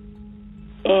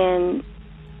 And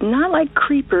not like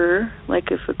creeper,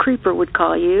 like if a creeper would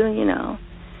call you, you know.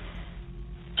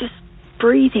 Just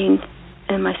breathing.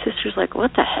 And my sister's like,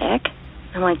 what the heck?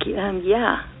 I'm like,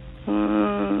 yeah.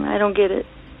 I don't get it.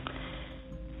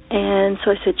 And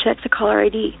so I said, check the caller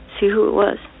ID, see who it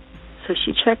was. So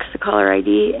she checks the caller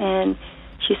ID, and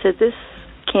she said, this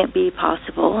can't be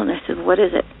possible. And I said, what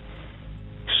is it?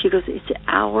 She goes, it's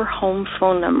our home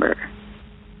phone number.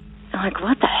 I'm like,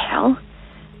 what the hell?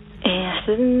 And I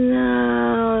said,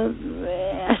 no.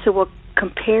 I said, well,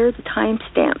 compare the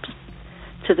timestamps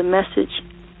to the message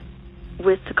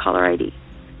with the caller ID.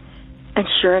 And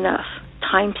sure enough,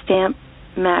 timestamp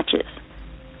matches.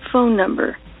 Phone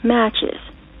number matches.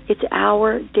 It's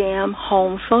our damn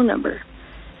home phone number.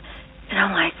 And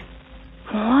I'm like,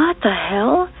 what the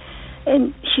hell?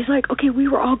 And she's like, okay, we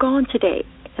were all gone today.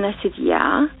 And I said,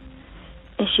 yeah.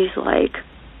 And she's like,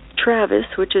 Travis,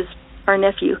 which is our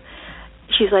nephew,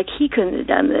 she's like, he couldn't have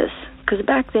done this. Because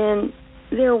back then,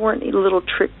 there weren't any little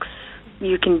tricks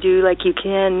you can do like you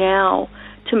can now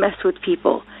to mess with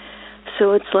people.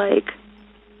 So it's like,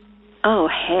 oh,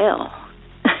 hell.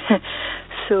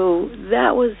 So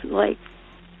that was like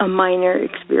a minor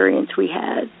experience we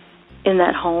had in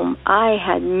that home. I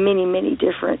had many, many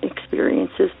different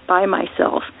experiences by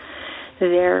myself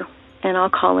there, and I'll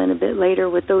call in a bit later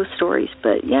with those stories.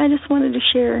 But yeah, I just wanted to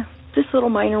share this little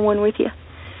minor one with you.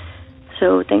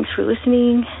 So thanks for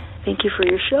listening. Thank you for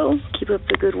your show. Keep up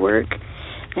the good work,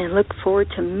 and look forward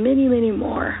to many, many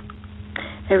more.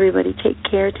 Everybody take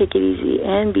care, take it easy,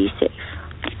 and be safe.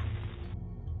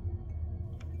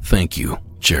 Thank you,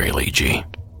 Jerry Lee G.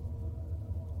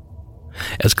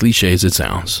 As cliche as it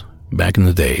sounds, back in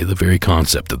the day, the very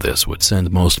concept of this would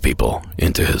send most people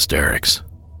into hysterics.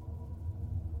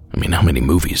 I mean, how many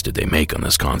movies did they make on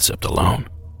this concept alone?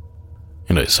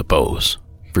 And I suppose,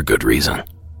 for good reason.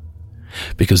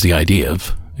 Because the idea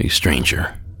of a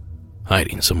stranger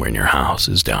hiding somewhere in your house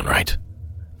is downright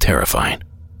terrifying.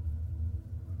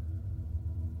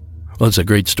 Well, it's a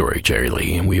great story, Jerry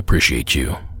Lee, and we appreciate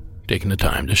you taking the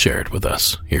time to share it with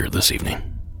us here this evening.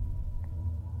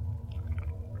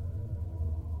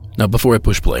 Now, before I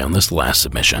push play on this last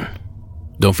submission,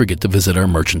 don't forget to visit our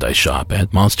merchandise shop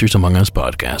at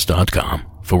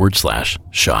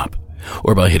monstersamonguspodcast.com/shop,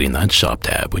 or by hitting that shop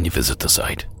tab when you visit the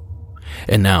site.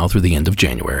 And now, through the end of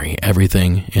January,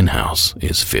 everything in-house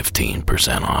is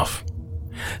 15% off.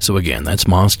 So again, that's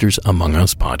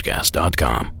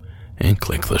monstersamonguspodcast.com, and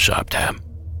click the shop tab.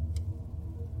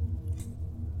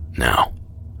 Now,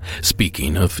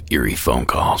 speaking of eerie phone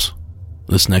calls,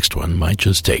 this next one might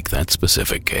just take that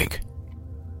specific gig.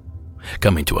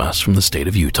 Coming to us from the state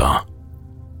of Utah,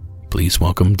 please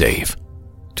welcome Dave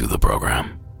to the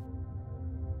program.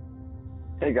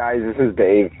 Hey guys, this is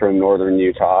Dave from northern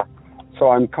Utah. So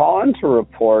I'm calling to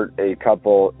report a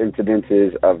couple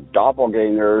incidences of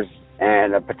doppelgangers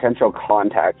and a potential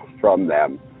contact from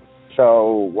them.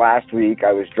 So last week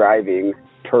I was driving,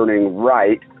 turning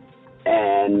right,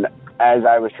 and as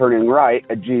I was turning right,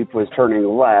 a Jeep was turning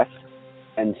left,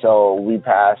 and so we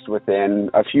passed within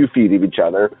a few feet of each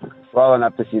other, well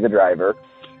enough to see the driver,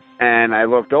 and I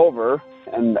looked over,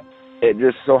 and it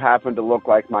just so happened to look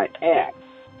like my aunt.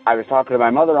 I was talking to my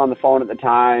mother on the phone at the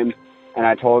time, and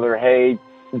I told her, hey,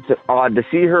 it's odd to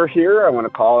see her here. I want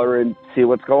to call her and see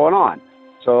what's going on.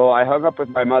 So I hung up with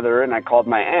my mother, and I called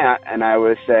my aunt, and I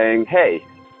was saying, hey,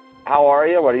 how are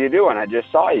you? What are you doing? I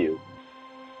just saw you.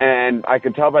 And I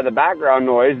could tell by the background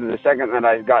noise the second that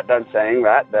I got done saying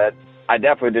that I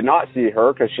definitely did not see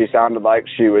her, because she sounded like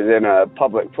she was in a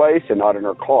public place and not in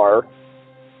her car.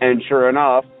 And sure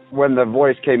enough, when the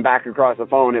voice came back across the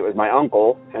phone, it was my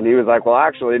uncle. And he was like, well,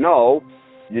 actually, no,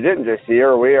 you didn't just see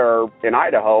her. We are in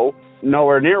Idaho,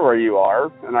 nowhere near where you are.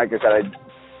 And like I said,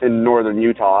 in northern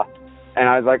Utah. And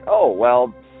I was like, oh,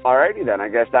 well, alrighty then. I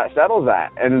guess that settles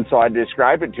that. And so I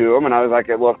described it to him, and I was like,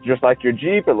 it looked just like your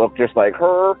Jeep. It looked just like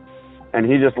her. And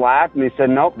he just laughed, and he said,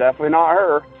 nope, definitely not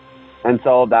her. And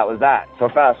so that was that. So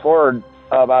fast forward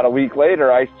about a week later,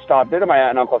 I stopped into my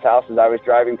aunt and uncle's house as I was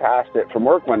driving past it from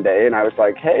work one day, and I was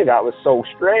like, hey, that was so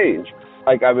strange.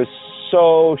 Like, I was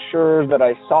so sure that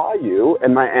I saw you,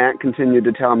 and my aunt continued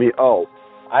to tell me, oh,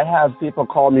 I have people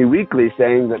call me weekly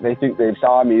saying that they think they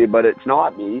saw me, but it's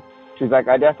not me. She's like,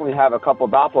 I definitely have a couple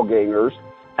doppelgangers,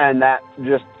 and that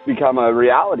just become a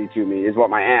reality to me, is what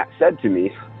my aunt said to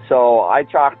me. So I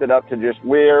chalked it up to just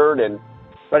weird,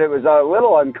 but it was a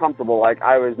little uncomfortable. Like,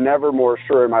 I was never more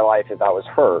sure in my life that that was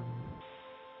her.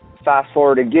 Fast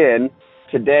forward again,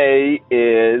 today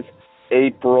is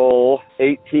April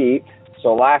 18th.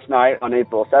 So last night on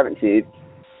April 17th,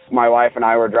 my wife and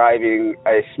I were driving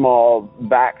a small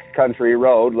backcountry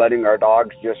road, letting our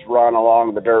dogs just run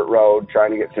along the dirt road,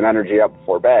 trying to get some energy up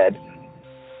before bed.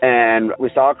 And we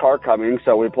saw a car coming,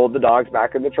 so we pulled the dogs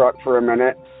back in the truck for a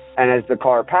minute. And as the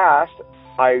car passed,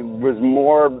 I was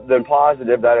more than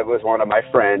positive that it was one of my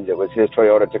friends. It was his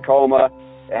Toyota Tacoma.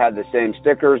 It had the same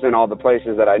stickers in all the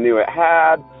places that I knew it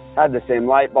had the same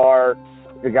light bar.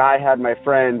 The guy had my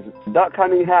friend's duck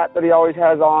hunting hat that he always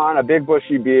has on, a big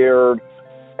bushy beard,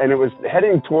 and it was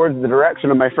heading towards the direction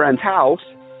of my friend's house,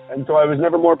 and so I was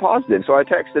never more positive. So I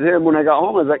texted him when I got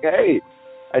home. I was like, hey,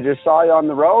 I just saw you on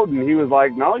the road, and he was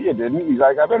like, no, you didn't. He's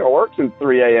like, I've been at work since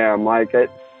 3 a.m. Like, it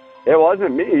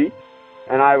wasn't me.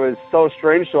 And I was so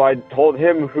strange, so I told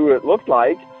him who it looked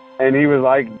like, and he was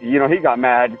like, he got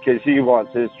mad because he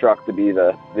wants his truck to be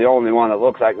the only one that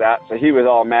looks like that. So he was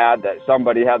all mad that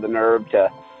somebody had the nerve to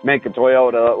make a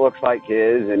Toyota that looks like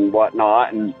his and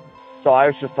whatnot. And so I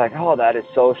was just like, oh, that is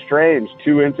so strange.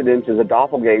 2 incidences of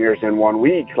doppelgangers in 1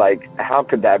 week. Like, how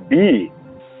could that be?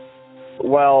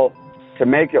 Well, to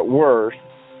make it worse,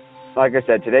 like I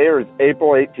said, today was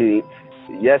April 18th.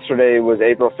 Yesterday was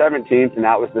April 17th, and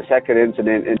that was the second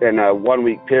incident in a 1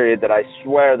 week period that I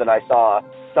swear that I saw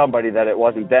somebody that it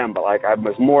wasn't them, but like I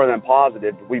was more than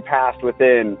positive. We passed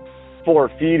within 4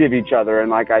 feet of each other, and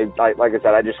like I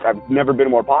said, I've never been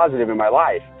more positive in my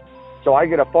life. So I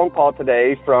get a phone call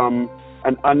today from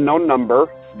an unknown number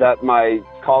that my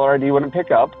caller ID wouldn't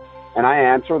pick up, and I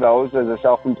answer those as a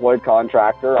self-employed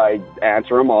contractor. I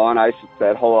answer them all, and I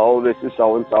said, hello, this is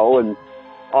so-and-so, and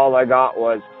all I got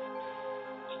was,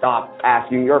 stop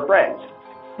asking your friends.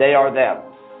 They are them.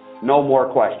 No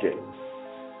more questions.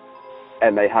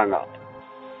 And they hung up.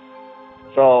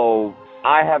 So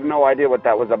I have no idea what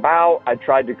that was about. I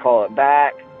tried to call it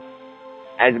back.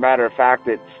 As a matter of fact,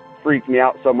 it's freaked me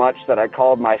out so much that I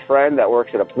called my friend that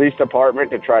works at a police department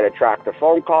to try to track the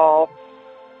phone call,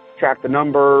 track the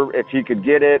number, if he could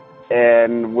get it,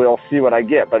 and we'll see what I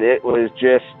get. But it was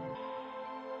just,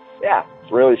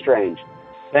 it's really strange.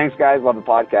 Thanks, guys. Love the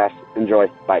podcast. Enjoy.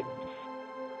 Bye.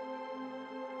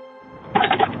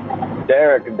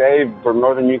 Derek, Dave from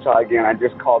Northern Utah again. I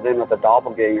just called in with a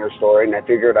doppelganger story, and I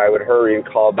figured I would hurry and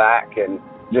call back and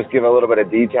just give a little bit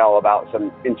of detail about some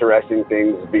interesting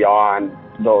things beyond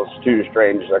those 3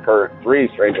 strange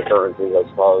occurrences, I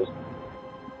suppose.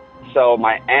 So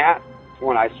my aunt,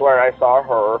 when I swear I saw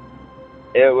her,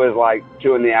 it was like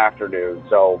 2 in the afternoon.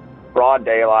 So broad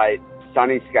daylight,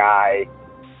 sunny sky,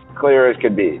 clear as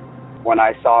could be. When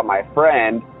I saw my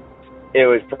friend, it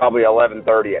was probably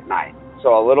 11:30 at night.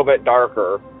 So a little bit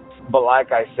darker, but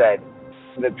like I said,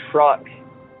 the truck,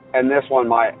 and this one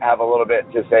might have a little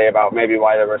bit to say about maybe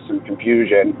why there was some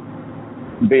confusion,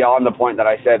 beyond the point that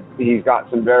I said he's got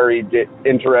some very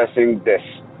interesting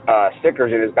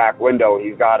stickers in his back window.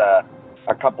 He's got a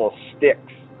couple of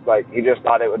sticks, like he just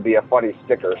thought it would be a funny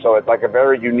sticker. So it's like a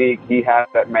very unique, he had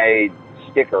it made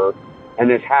sticker, and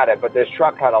this had it, but this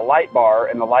truck had a light bar,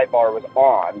 and the light bar was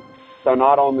on. So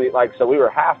not only, so we were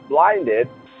half blinded,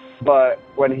 but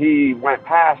when he went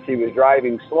past, he was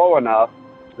driving slow enough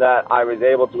that I was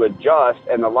able to adjust,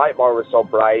 and the light bar was so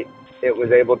bright, it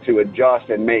was able to adjust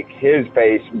and make his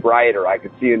face brighter. I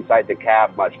could see inside the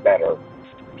cab much better.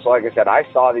 So like I said, I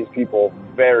saw these people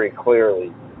very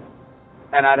clearly.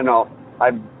 And I don't know,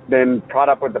 I've been caught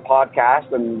up with the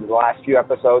podcast, and the last few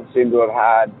episodes seem to have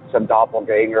had some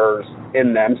doppelgangers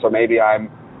in them, so maybe I'm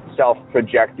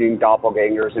self-projecting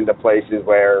doppelgangers into places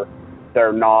where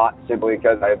they're not, simply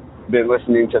because I've been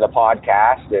listening to the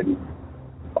podcast and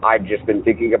I've just been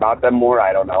thinking about them more.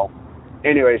 I don't know.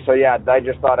 Anyway, so yeah, I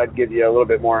just thought I'd give you a little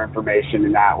bit more information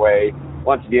in that way.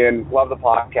 Once again, love the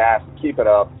podcast. Keep it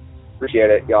up. Appreciate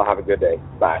it. Y'all have a good day.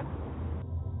 Bye.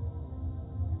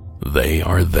 They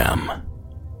are them.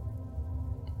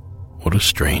 What a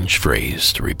strange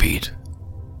phrase to repeat.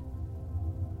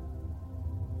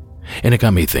 And it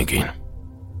got me thinking,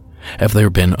 have there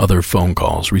been other phone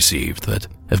calls received that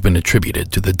have been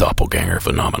attributed to the doppelganger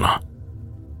phenomena?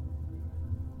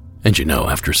 And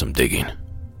after some digging,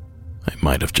 I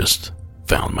might have just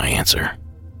found my answer.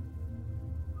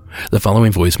 The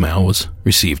following voicemail was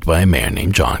received by a man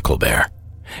named John Colbert,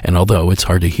 and although it's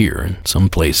hard to hear in some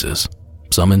places,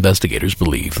 some investigators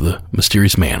believe the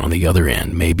mysterious man on the other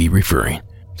end may be referring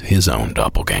to his own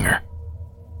doppelganger.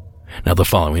 Now the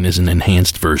following is an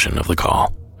enhanced version of the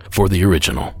call. For the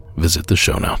original, visit the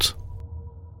show notes.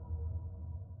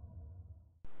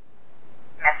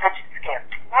 Message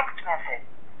skipped. Next message.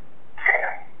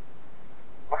 Jerry,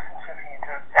 listen to me and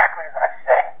do exactly as I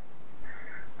say.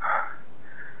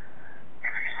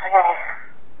 If you see me,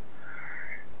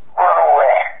 run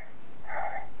away.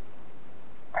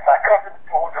 If I cover the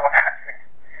door, don't answer it.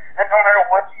 And no matter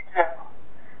what you do,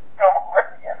 don't let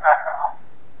me in my house.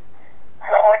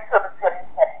 Tell Lisa to get his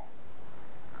name.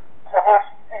 Tell her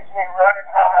she sees me run and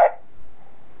hide.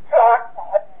 Tell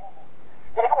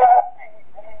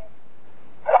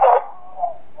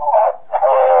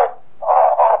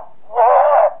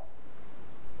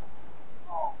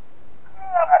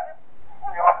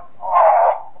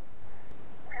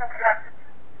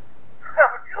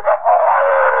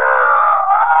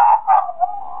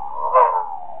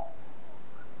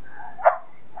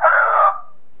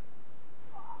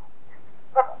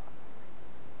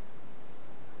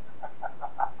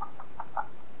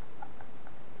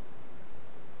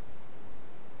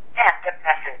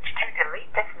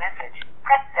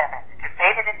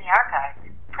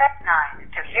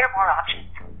hear more options,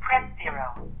 press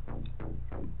 0.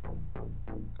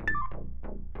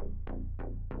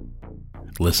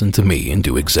 Listen to me and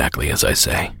do exactly as I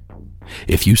say.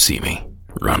 If you see me,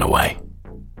 run away.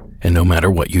 And no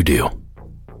matter what you do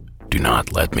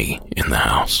not let me in the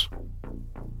house.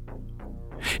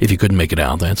 If you couldn't make it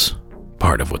out, that's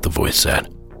part of what the voice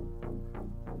said.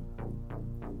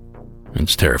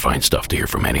 It's terrifying stuff to hear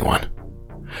from anyone,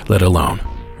 let alone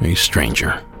a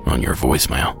stranger on your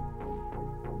voicemail.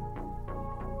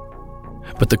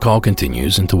 But the call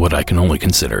continues into what I can only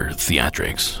consider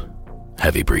theatrics,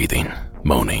 heavy breathing,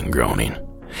 moaning, groaning,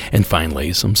 and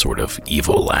finally some sort of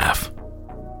evil laugh.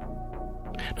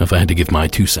 Now, if I had to give my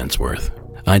 2 cents worth,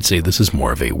 I'd say this is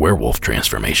more of a werewolf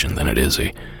transformation than it is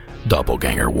a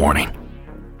doppelganger warning.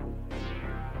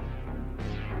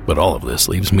 But all of this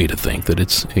leaves me to think that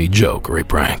it's a joke or a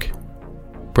prank.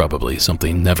 Probably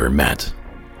something never meant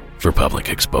for public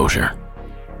exposure.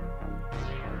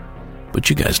 But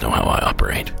you guys know how I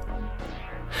operate.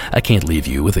 I can't leave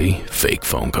you with a fake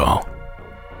phone call.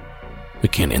 We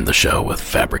can't end the show with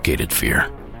fabricated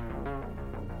fear.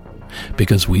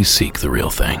 Because we seek the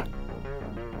real thing.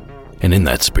 And in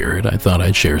that spirit, I thought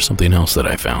I'd share something else that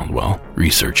I found while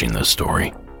researching this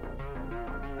story.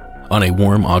 On a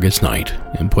warm August night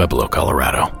in Pueblo,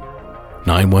 Colorado,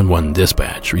 911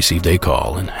 dispatch received a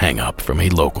call and hang-up from a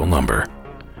local number.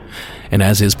 And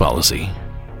as is policy,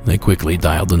 they quickly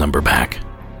dialed the number back.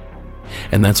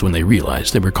 And that's when they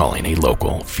realized they were calling a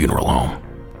local funeral home.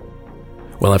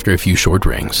 Well, after a few short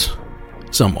rings,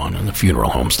 someone on the funeral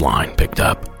home's line picked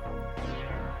up.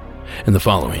 And the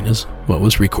following is what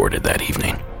was recorded that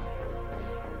evening.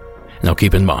 Now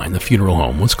keep in mind, the funeral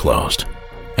home was closed,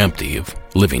 empty of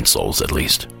living souls at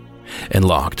least, and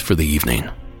locked for the evening.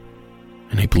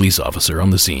 And a police officer on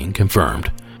the scene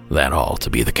confirmed that all to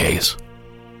be the case.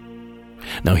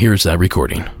 Now here's that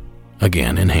recording,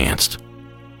 again enhanced,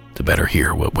 to better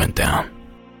hear what went down.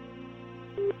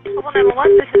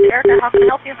 911, this is Erica. How can I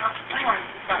help you?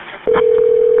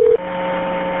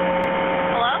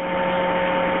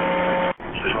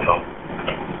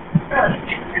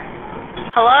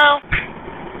 Hello?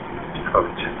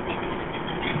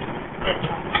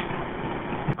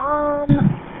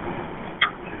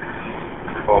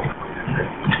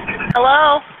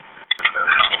 Hello?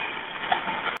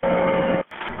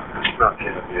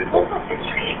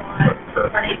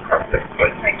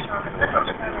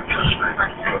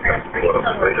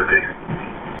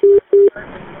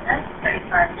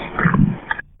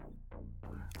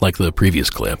 Like the previous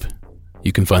clip,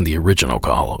 you can find the original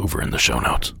call over in the show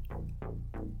notes.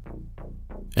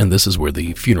 And this is where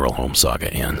the funeral home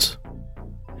saga ends.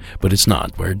 But it's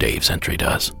not where Dave's entry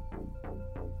does.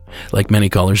 Like many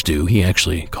callers do, he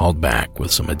actually called back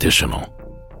with some additional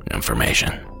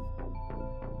information.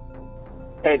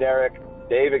 Hey Derek,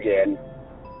 Dave again.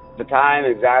 The time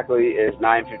exactly is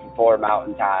 9:54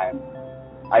 Mountain Time.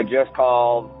 I just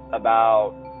called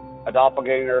about a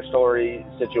doppelganger story,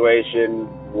 situation,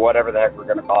 whatever the heck we're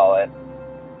going to call it.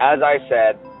 As I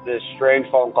said, this strange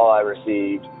phone call I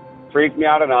received freaked me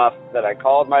out enough that I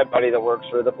called my buddy that works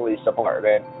for the police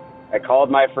department. I called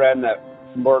my friend that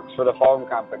works for the phone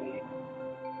company.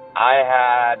 I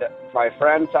had my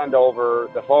friend send over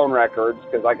the phone records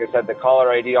because, like I said, the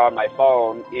caller ID on my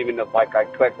phone, even if I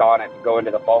clicked on it to go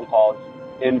into the phone calls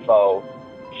info,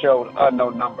 showed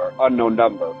unknown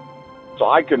number. So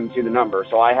I couldn't see the number.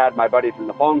 So I had my buddy from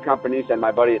the phone company send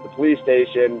my buddy at the police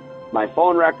station my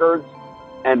phone records,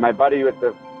 and my buddy with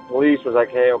the police was like,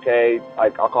 hey, okay,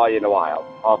 I'll call you in a while.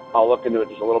 I'll look into it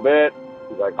just a little bit.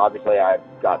 He's like, obviously I've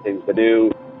got things to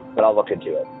do, but I'll look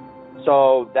into it.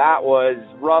 So that was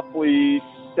roughly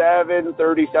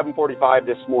 7:30, 7:45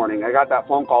 this morning. I got that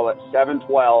phone call at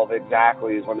 7:12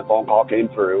 exactly is when the phone call came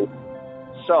through.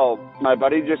 So my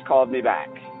buddy just called me back.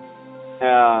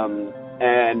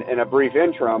 And in a brief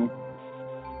interim,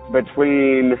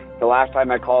 between the last time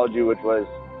I called you, which was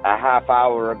a half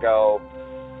hour ago,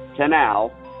 to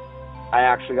now, I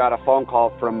actually got a phone call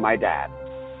from my dad.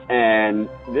 And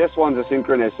this one's a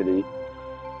synchronicity.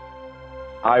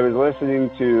 I was listening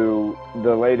to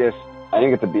the latest, I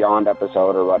think it's a Beyond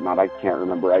episode or whatnot, I can't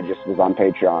remember, I just was on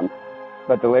Patreon.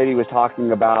 But the lady was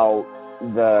talking about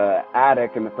the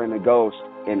attic and the friendly ghost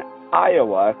in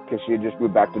Iowa because she had just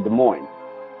moved back to Des Moines.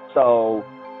 So,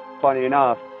 funny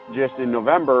enough, just in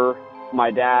November,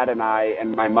 my dad and I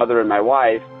and my mother and my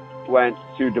wife went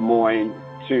to Des Moines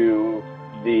to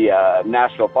the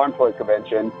National Farm Toy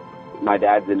Convention. My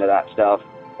dad's into that stuff.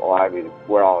 Well, I mean,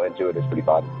 we're all into it. It's pretty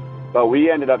fun. But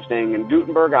we ended up staying in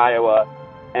Gutenberg, Iowa,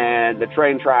 and the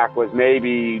train track was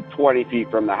maybe 20 feet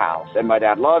from the house. And my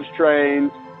dad loves trains,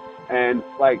 And,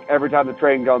 like, every time the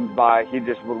train comes by, he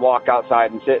just would walk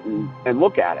outside and sit and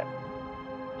look at it.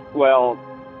 Well,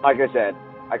 like I said,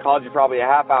 I called you probably a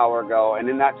half hour ago, and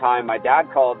in that time, my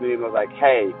dad called me and was like,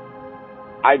 hey,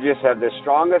 I just have the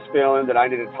strongest feeling that I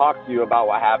need to talk to you about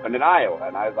what happened in Iowa.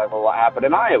 And I was like, well, what happened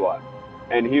in Iowa?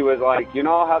 And he was like, you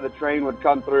know how the train would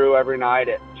come through every night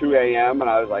at 2 a.m.? And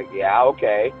I was like, yeah,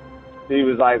 okay. He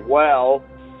was like, well,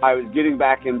 I was getting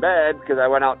back in bed because I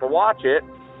went out to watch it.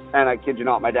 And I kid you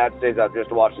not, my dad stays up just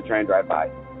to watch the train drive by.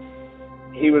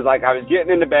 He was like, I was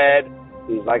getting into bed.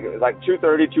 He's like, it was like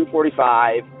 2:30,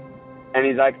 2:45. And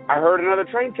he's like, I heard another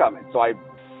train coming. So I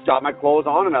got my clothes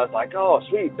on and I was like, oh,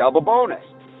 sweet, double bonus.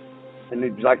 And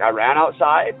he's like, I ran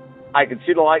outside. I could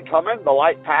see the light coming. The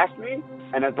light passed me.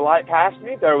 And as the light passed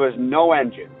me, there was no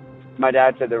engine. My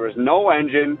dad said there was no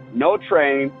engine, no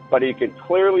train, but he could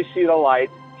clearly see the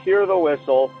lights, hear the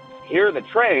whistle, hear the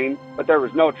train, but there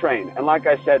was no train. And like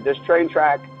I said, this train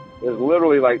track was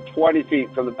literally like 20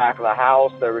 feet from the back of the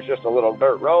house. There was just a little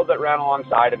dirt road that ran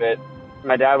alongside of it.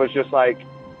 My dad was just like,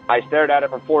 I stared at it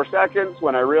for 4 seconds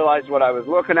when I realized what I was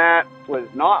looking at was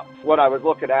not what I was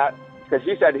looking at, because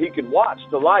he said he could watch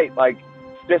the light like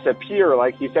disappear.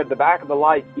 Like he said, the back of the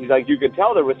light, he's like, you could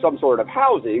tell there was some sort of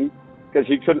housing because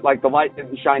he couldn't, like the light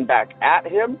didn't shine back at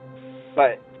him,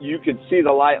 but you could see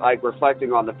the light like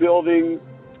reflecting on the building.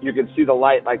 You could see the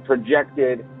light like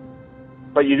projected,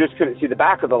 but you just couldn't see the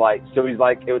back of the light. So he's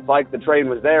like, it was like the train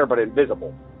was there, but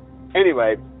invisible.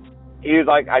 Anyway, he was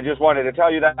like, I just wanted to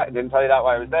tell you that. I didn't tell you that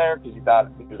while I was there because he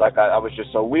was like, I was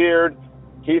just so weird.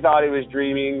 He thought he was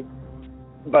dreaming.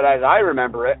 But as I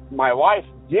remember it, my wife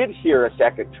did hear a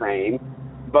second train,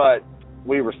 but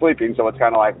we were sleeping. So it's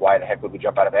kind of like, why the heck would we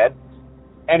jump out of bed?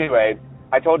 Anyway,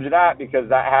 I told you that because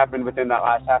that happened within that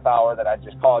last half hour that I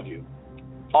just called you.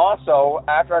 Also,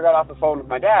 after I got off the phone with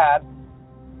my dad,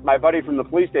 my buddy from the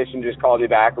police station just called me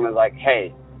back and was like,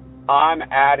 hey, I'm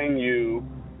adding you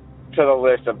to the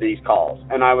list of these calls.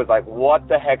 And I was like, what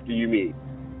the heck do you mean?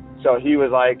 So he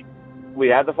was like, we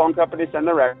had the phone company send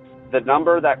the record. The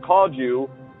number that called you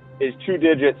is 2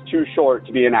 digits too short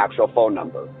to be an actual phone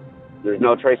number. There's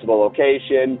no traceable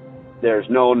location. There's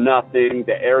no nothing.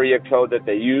 The area code that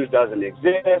they use doesn't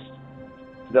exist.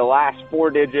 The last 4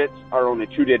 digits are only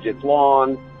 2 digits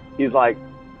long. He's like,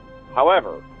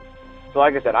 however, so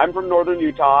like I said, I'm from northern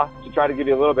Utah. To try to give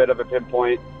you a little bit of a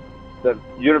pinpoint, the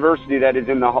university that is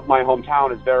in my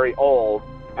hometown is very old,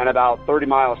 and about 30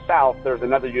 miles south, there's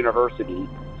another university.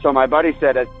 So my buddy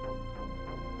said,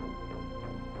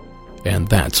 and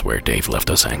that's where Dave left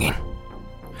us hanging.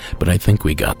 But I think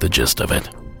we got the gist of it.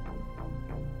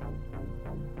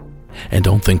 And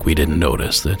don't think we didn't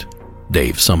notice that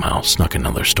Dave somehow snuck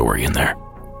another story in there.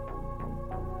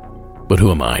 But who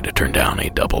am I to turn down a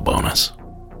double bonus?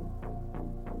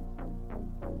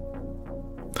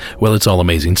 Well, it's all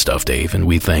amazing stuff, Dave, and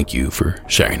we thank you for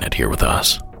sharing it here with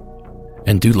us.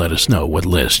 And do let us know what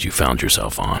list you found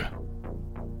yourself on.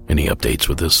 Any updates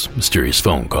with this mysterious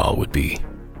phone call would be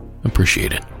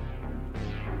appreciated.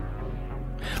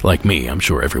 Like me, I'm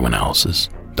sure everyone else is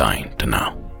dying to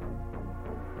know.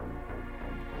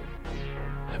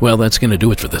 Well, that's going to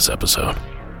do it for this episode.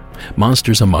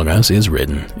 Monsters Among Us is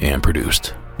written and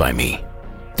produced by me,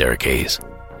 Derek Hayes.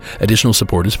 Additional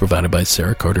support is provided by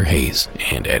Sarah Carter Hayes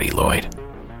and Eddie Lloyd.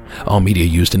 All media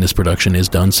used in this production is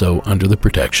done so under the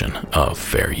protection of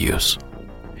fair use.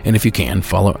 And if you can,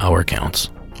 follow our accounts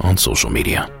on social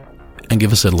media. And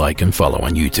give us a like and follow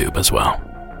on YouTube as well.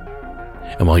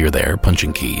 And while you're there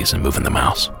punching keys and moving the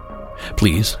mouse,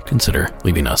 please consider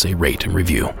leaving us a rate and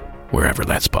review wherever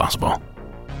that's possible.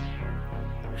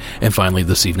 And finally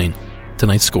this evening,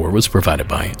 tonight's score was provided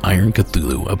by Iron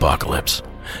Cthulhu Apocalypse,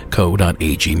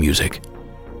 Co.ag Music,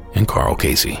 and Carl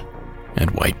Casey and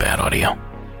White Bat Audio.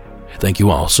 Thank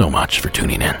you all so much for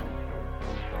tuning in.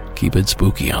 Keep it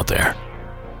spooky out there.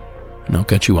 And I'll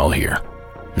catch you all here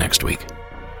next week.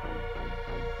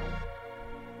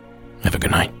 Have a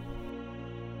good night.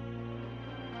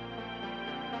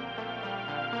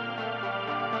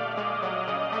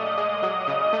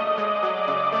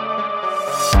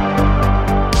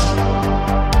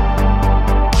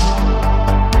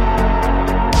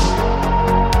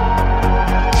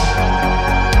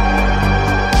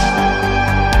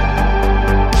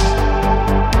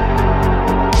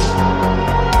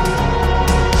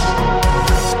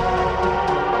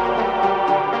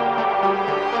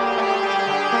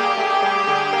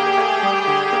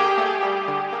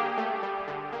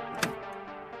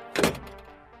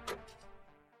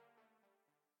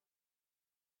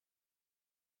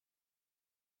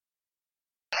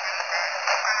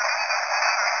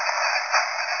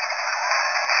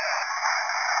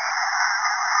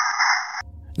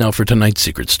 Now for tonight's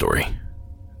secret story.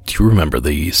 Do you remember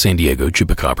the San Diego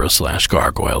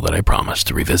chupacabra/gargoyle that I promised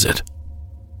to revisit?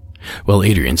 Well,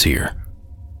 Adrian's here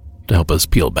to help us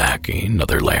peel back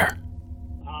another layer.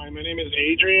 Hi, my name is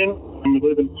Adrian. I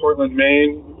live in Portland,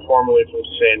 Maine, formerly from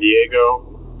San Diego.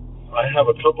 I have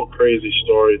a couple crazy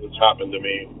stories that's happened to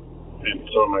me and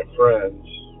some of my friends,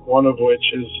 one of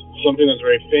which is something that's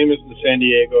very famous in San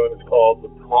Diego, and it's called the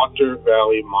Proctor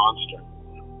Valley Monster.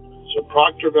 So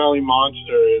Proctor Valley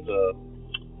Monster is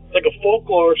like a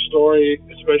folklore story,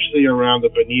 especially around the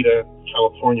Bonita,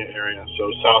 California area, so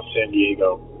South San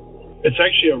Diego. It's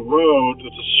actually a road,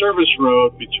 it's a service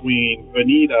road between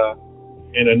Bonita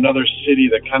and another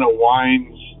city that kind of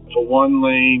winds to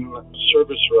one-lane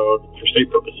service road for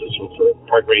state purposes, so for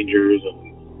park rangers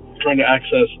and trying to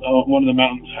access. One of the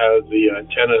mountains has the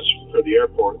antennas for the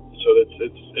airport, so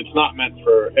it's not meant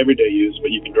for everyday use,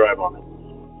 but you can drive on it.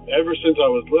 Ever since I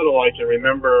was little, I can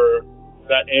remember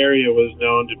that area was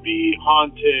known to be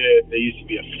haunted. There used to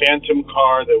be a phantom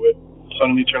car that would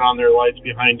suddenly turn on their lights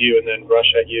behind you and then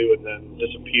rush at you and then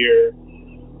disappear.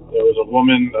 There was a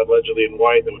woman, allegedly in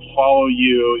white, that would follow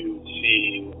you. You would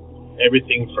see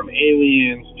everything from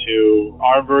aliens to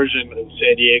our version in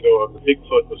San Diego of the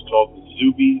Bigfoot was called the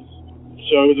Zoobies.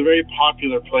 So it was a very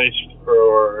popular place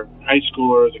for high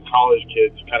schoolers and college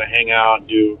kids to kind of hang out and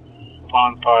do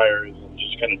bonfires and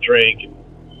just kind of drink. And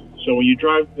so when you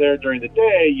drive there during the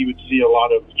day, you would see a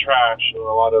lot of trash and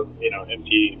a lot of,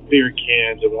 empty beer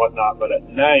cans and whatnot. But at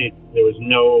night, there was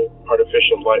no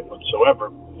artificial light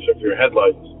whatsoever, except for your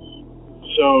headlights.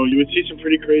 So you would see some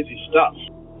pretty crazy stuff.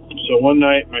 So one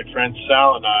night, my friend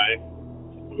Sal and I,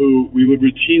 who we would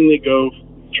routinely go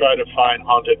try to find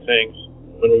haunted things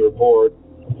when we were bored,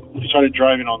 we started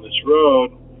driving on this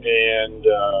road, and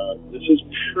this is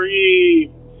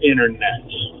pre-internet.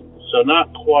 So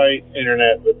not quite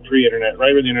internet, but pre-internet,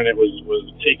 right when the internet was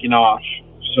taking off,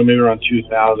 so maybe around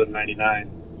 2000,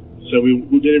 99. So we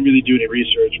didn't really do any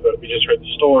research, but we just heard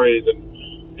the stories, and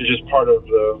it's just part of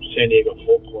the San Diego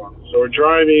folklore. So we're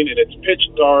driving, and it's pitch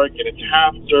dark, and it's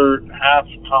half dirt, half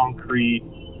concrete,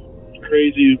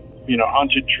 crazy,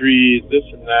 haunted trees, this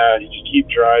and that. You just keep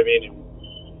driving, and,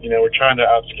 we're trying to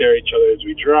outscare each other as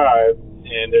we drive.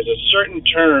 And there's a certain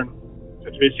turn.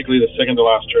 It's basically the second to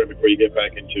last turn before you get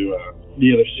back into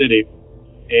the other city.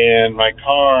 And my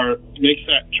car makes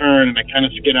that turn, and I kind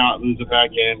of skid out, lose the back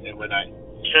end. And when I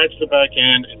catch the back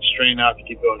end and straighten out to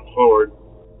keep going forward,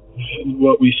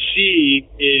 what we see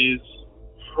is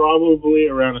probably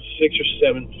around a 6 or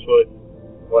 7 foot,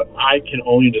 what I can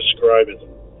only describe as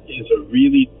a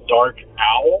really dark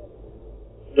owl,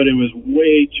 but it was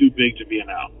way too big to be an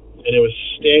owl. And it was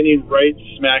standing right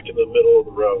smack in the middle of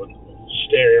the road,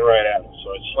 staring right at us.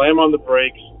 So I slam on the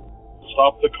brakes,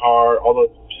 stop the car, all the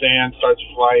sand starts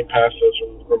flying past us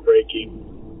from braking,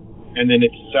 and then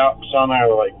Sal and I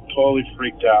were like totally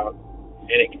freaked out.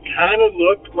 And it kind of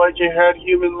looked like it had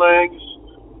human legs,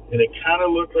 and it kind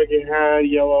of looked like it had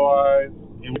yellow eyes.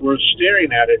 And we're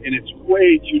staring at it, and it's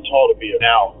way too tall to be an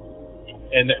owl.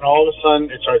 And then all of a sudden,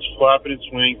 it starts flapping its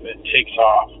wings, and it takes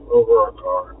off over our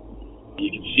car. You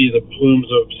can see the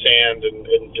plumes of sand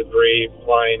and debris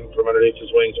flying from underneath its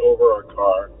wings over our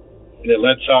car. And it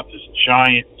lets out this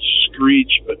giant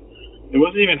screech, but it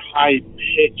wasn't even high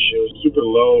pitch. It was super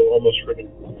low, almost freaking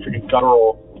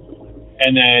guttural.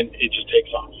 And then it just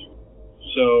takes off.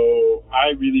 So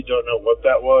I really don't know what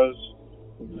that was.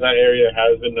 That area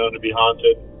has been known to be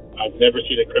haunted. I've never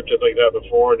seen a cryptid like that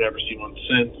before, never seen one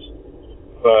since.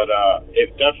 But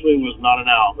it definitely was not an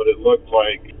owl, but it looked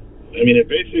like, it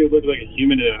basically looked like a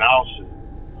human in an owl suit.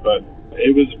 But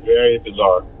it was very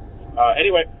bizarre.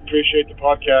 Anyway, appreciate the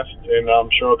podcast, and I'm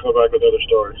sure I'll come back with other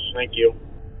stories. Thank you.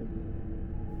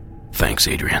 Thanks,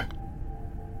 Adrian.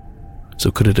 So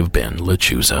could it have been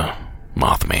Lechuza,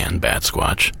 Mothman, Bat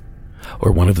Squatch,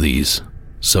 or one of these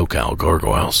SoCal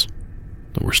gargoyles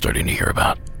that we're starting to hear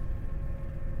about?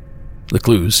 The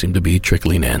clues seem to be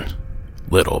trickling in,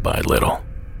 little by little.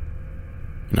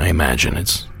 And I imagine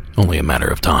it's only a matter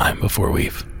of time before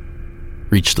we've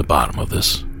reached the bottom of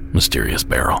this mysterious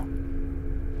barrel.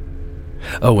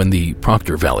 Oh, and the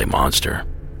Proctor Valley Monster.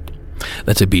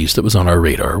 That's a beast that was on our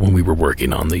radar when we were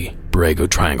working on the Borrego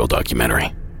Triangle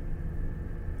documentary,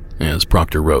 as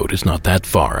Proctor Road is not that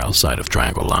far outside of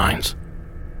Triangle Lines.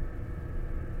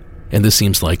 And this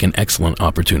seems like an excellent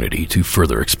opportunity to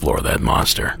further explore that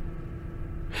monster.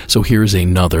 So here's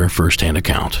another first-hand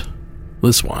account,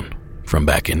 this one from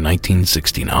back in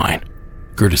 1969,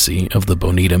 courtesy of the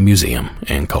Bonita Museum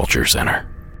and Culture Center.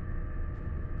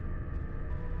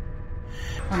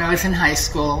 When I was in high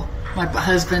school, my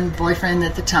boyfriend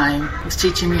at the time, was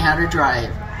teaching me how to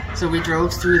drive. So we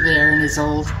drove through there in his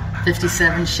old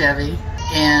 57 Chevy,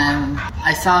 and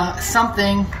I saw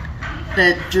something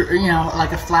that,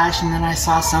 like a flash, and then I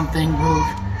saw something move,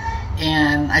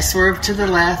 and I swerved to the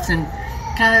left and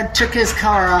kind of took his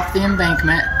car off the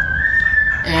embankment,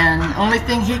 and the only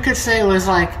thing he could say was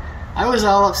like, I was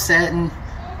all upset and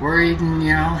worried, and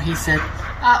he said,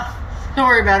 don't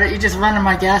worry about it, you just running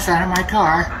my gas out of my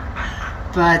car.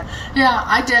 But yeah,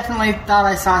 I definitely thought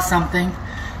I saw something,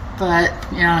 but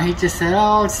he just said,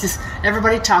 oh, it's just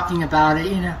everybody talking about it.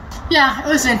 Yeah, it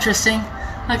was interesting.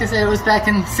 Like I said, it was back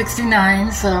in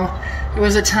 '69, so it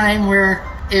was a time where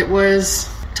it was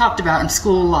talked about in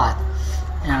school a lot.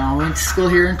 I went to school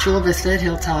here in Chula Vista at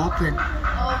Hilltop, and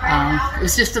it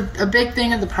was just a big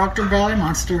thing of the Proctor Valley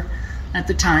Monster at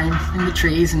the time in the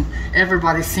trees, and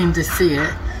everybody seemed to see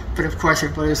it. But of course,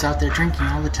 everybody was out there drinking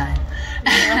all the time.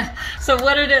 Yeah. So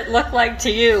what did it look like to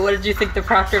you? What did you think the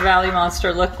Proctor Valley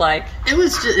Monster looked like? It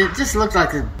just looked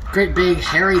like a great big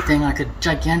hairy thing, like a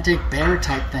gigantic bear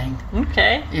type thing.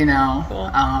 Okay.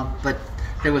 Cool. But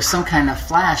there was some kind of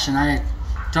flash, and I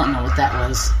don't know what that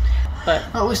was. But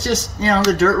it was just,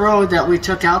 the dirt road that we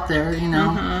took out there,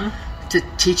 to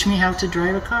teach me how to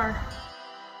drive a car.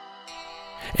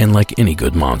 And like any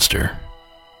good monster,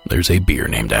 there's a beer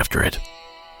named after it.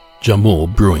 Jamul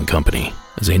Brewing Company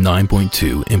is a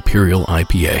 9.2 Imperial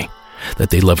IPA that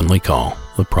they lovingly call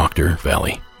the Proctor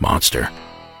Valley Monster.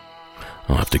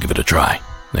 I'll have to give it a try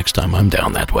next time I'm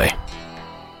down that way.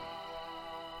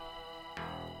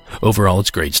 Overall, it's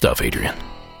great stuff, Adrian,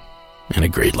 and a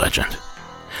great legend.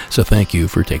 So thank you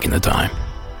for taking the time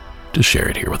to share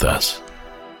it here with us.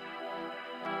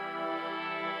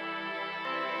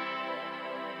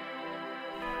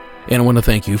 And I want to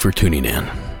thank you for tuning in,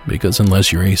 because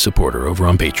unless you're a supporter over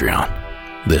on Patreon,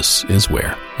 this is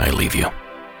where I leave you.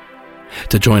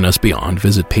 To join us beyond,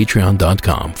 visit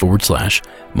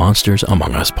patreon.com/Monsters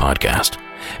Among Us podcast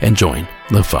and join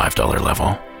the $5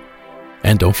 level.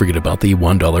 And don't forget about the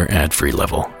 $1 ad-free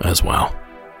level as well.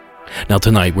 Now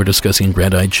tonight we're discussing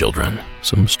red-eyed children,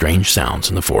 some strange sounds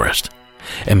in the forest,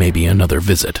 and maybe another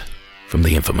visit from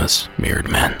the infamous Mirrored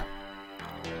Men.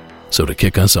 So to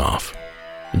kick us off,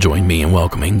 join me in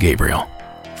welcoming Gabriel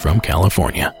from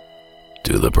California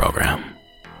to the program.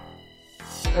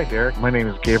 Hi, Derek. My name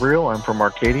is Gabriel. I'm from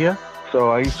Arcadia.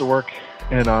 So I used to work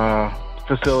in a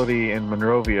facility in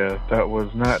Monrovia that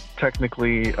was not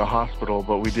technically a hospital,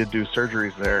 but we did do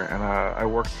surgeries there. And I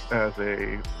worked as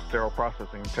a sterile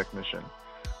processing technician.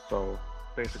 So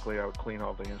basically I would clean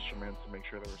all the instruments and make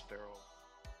sure they were sterile.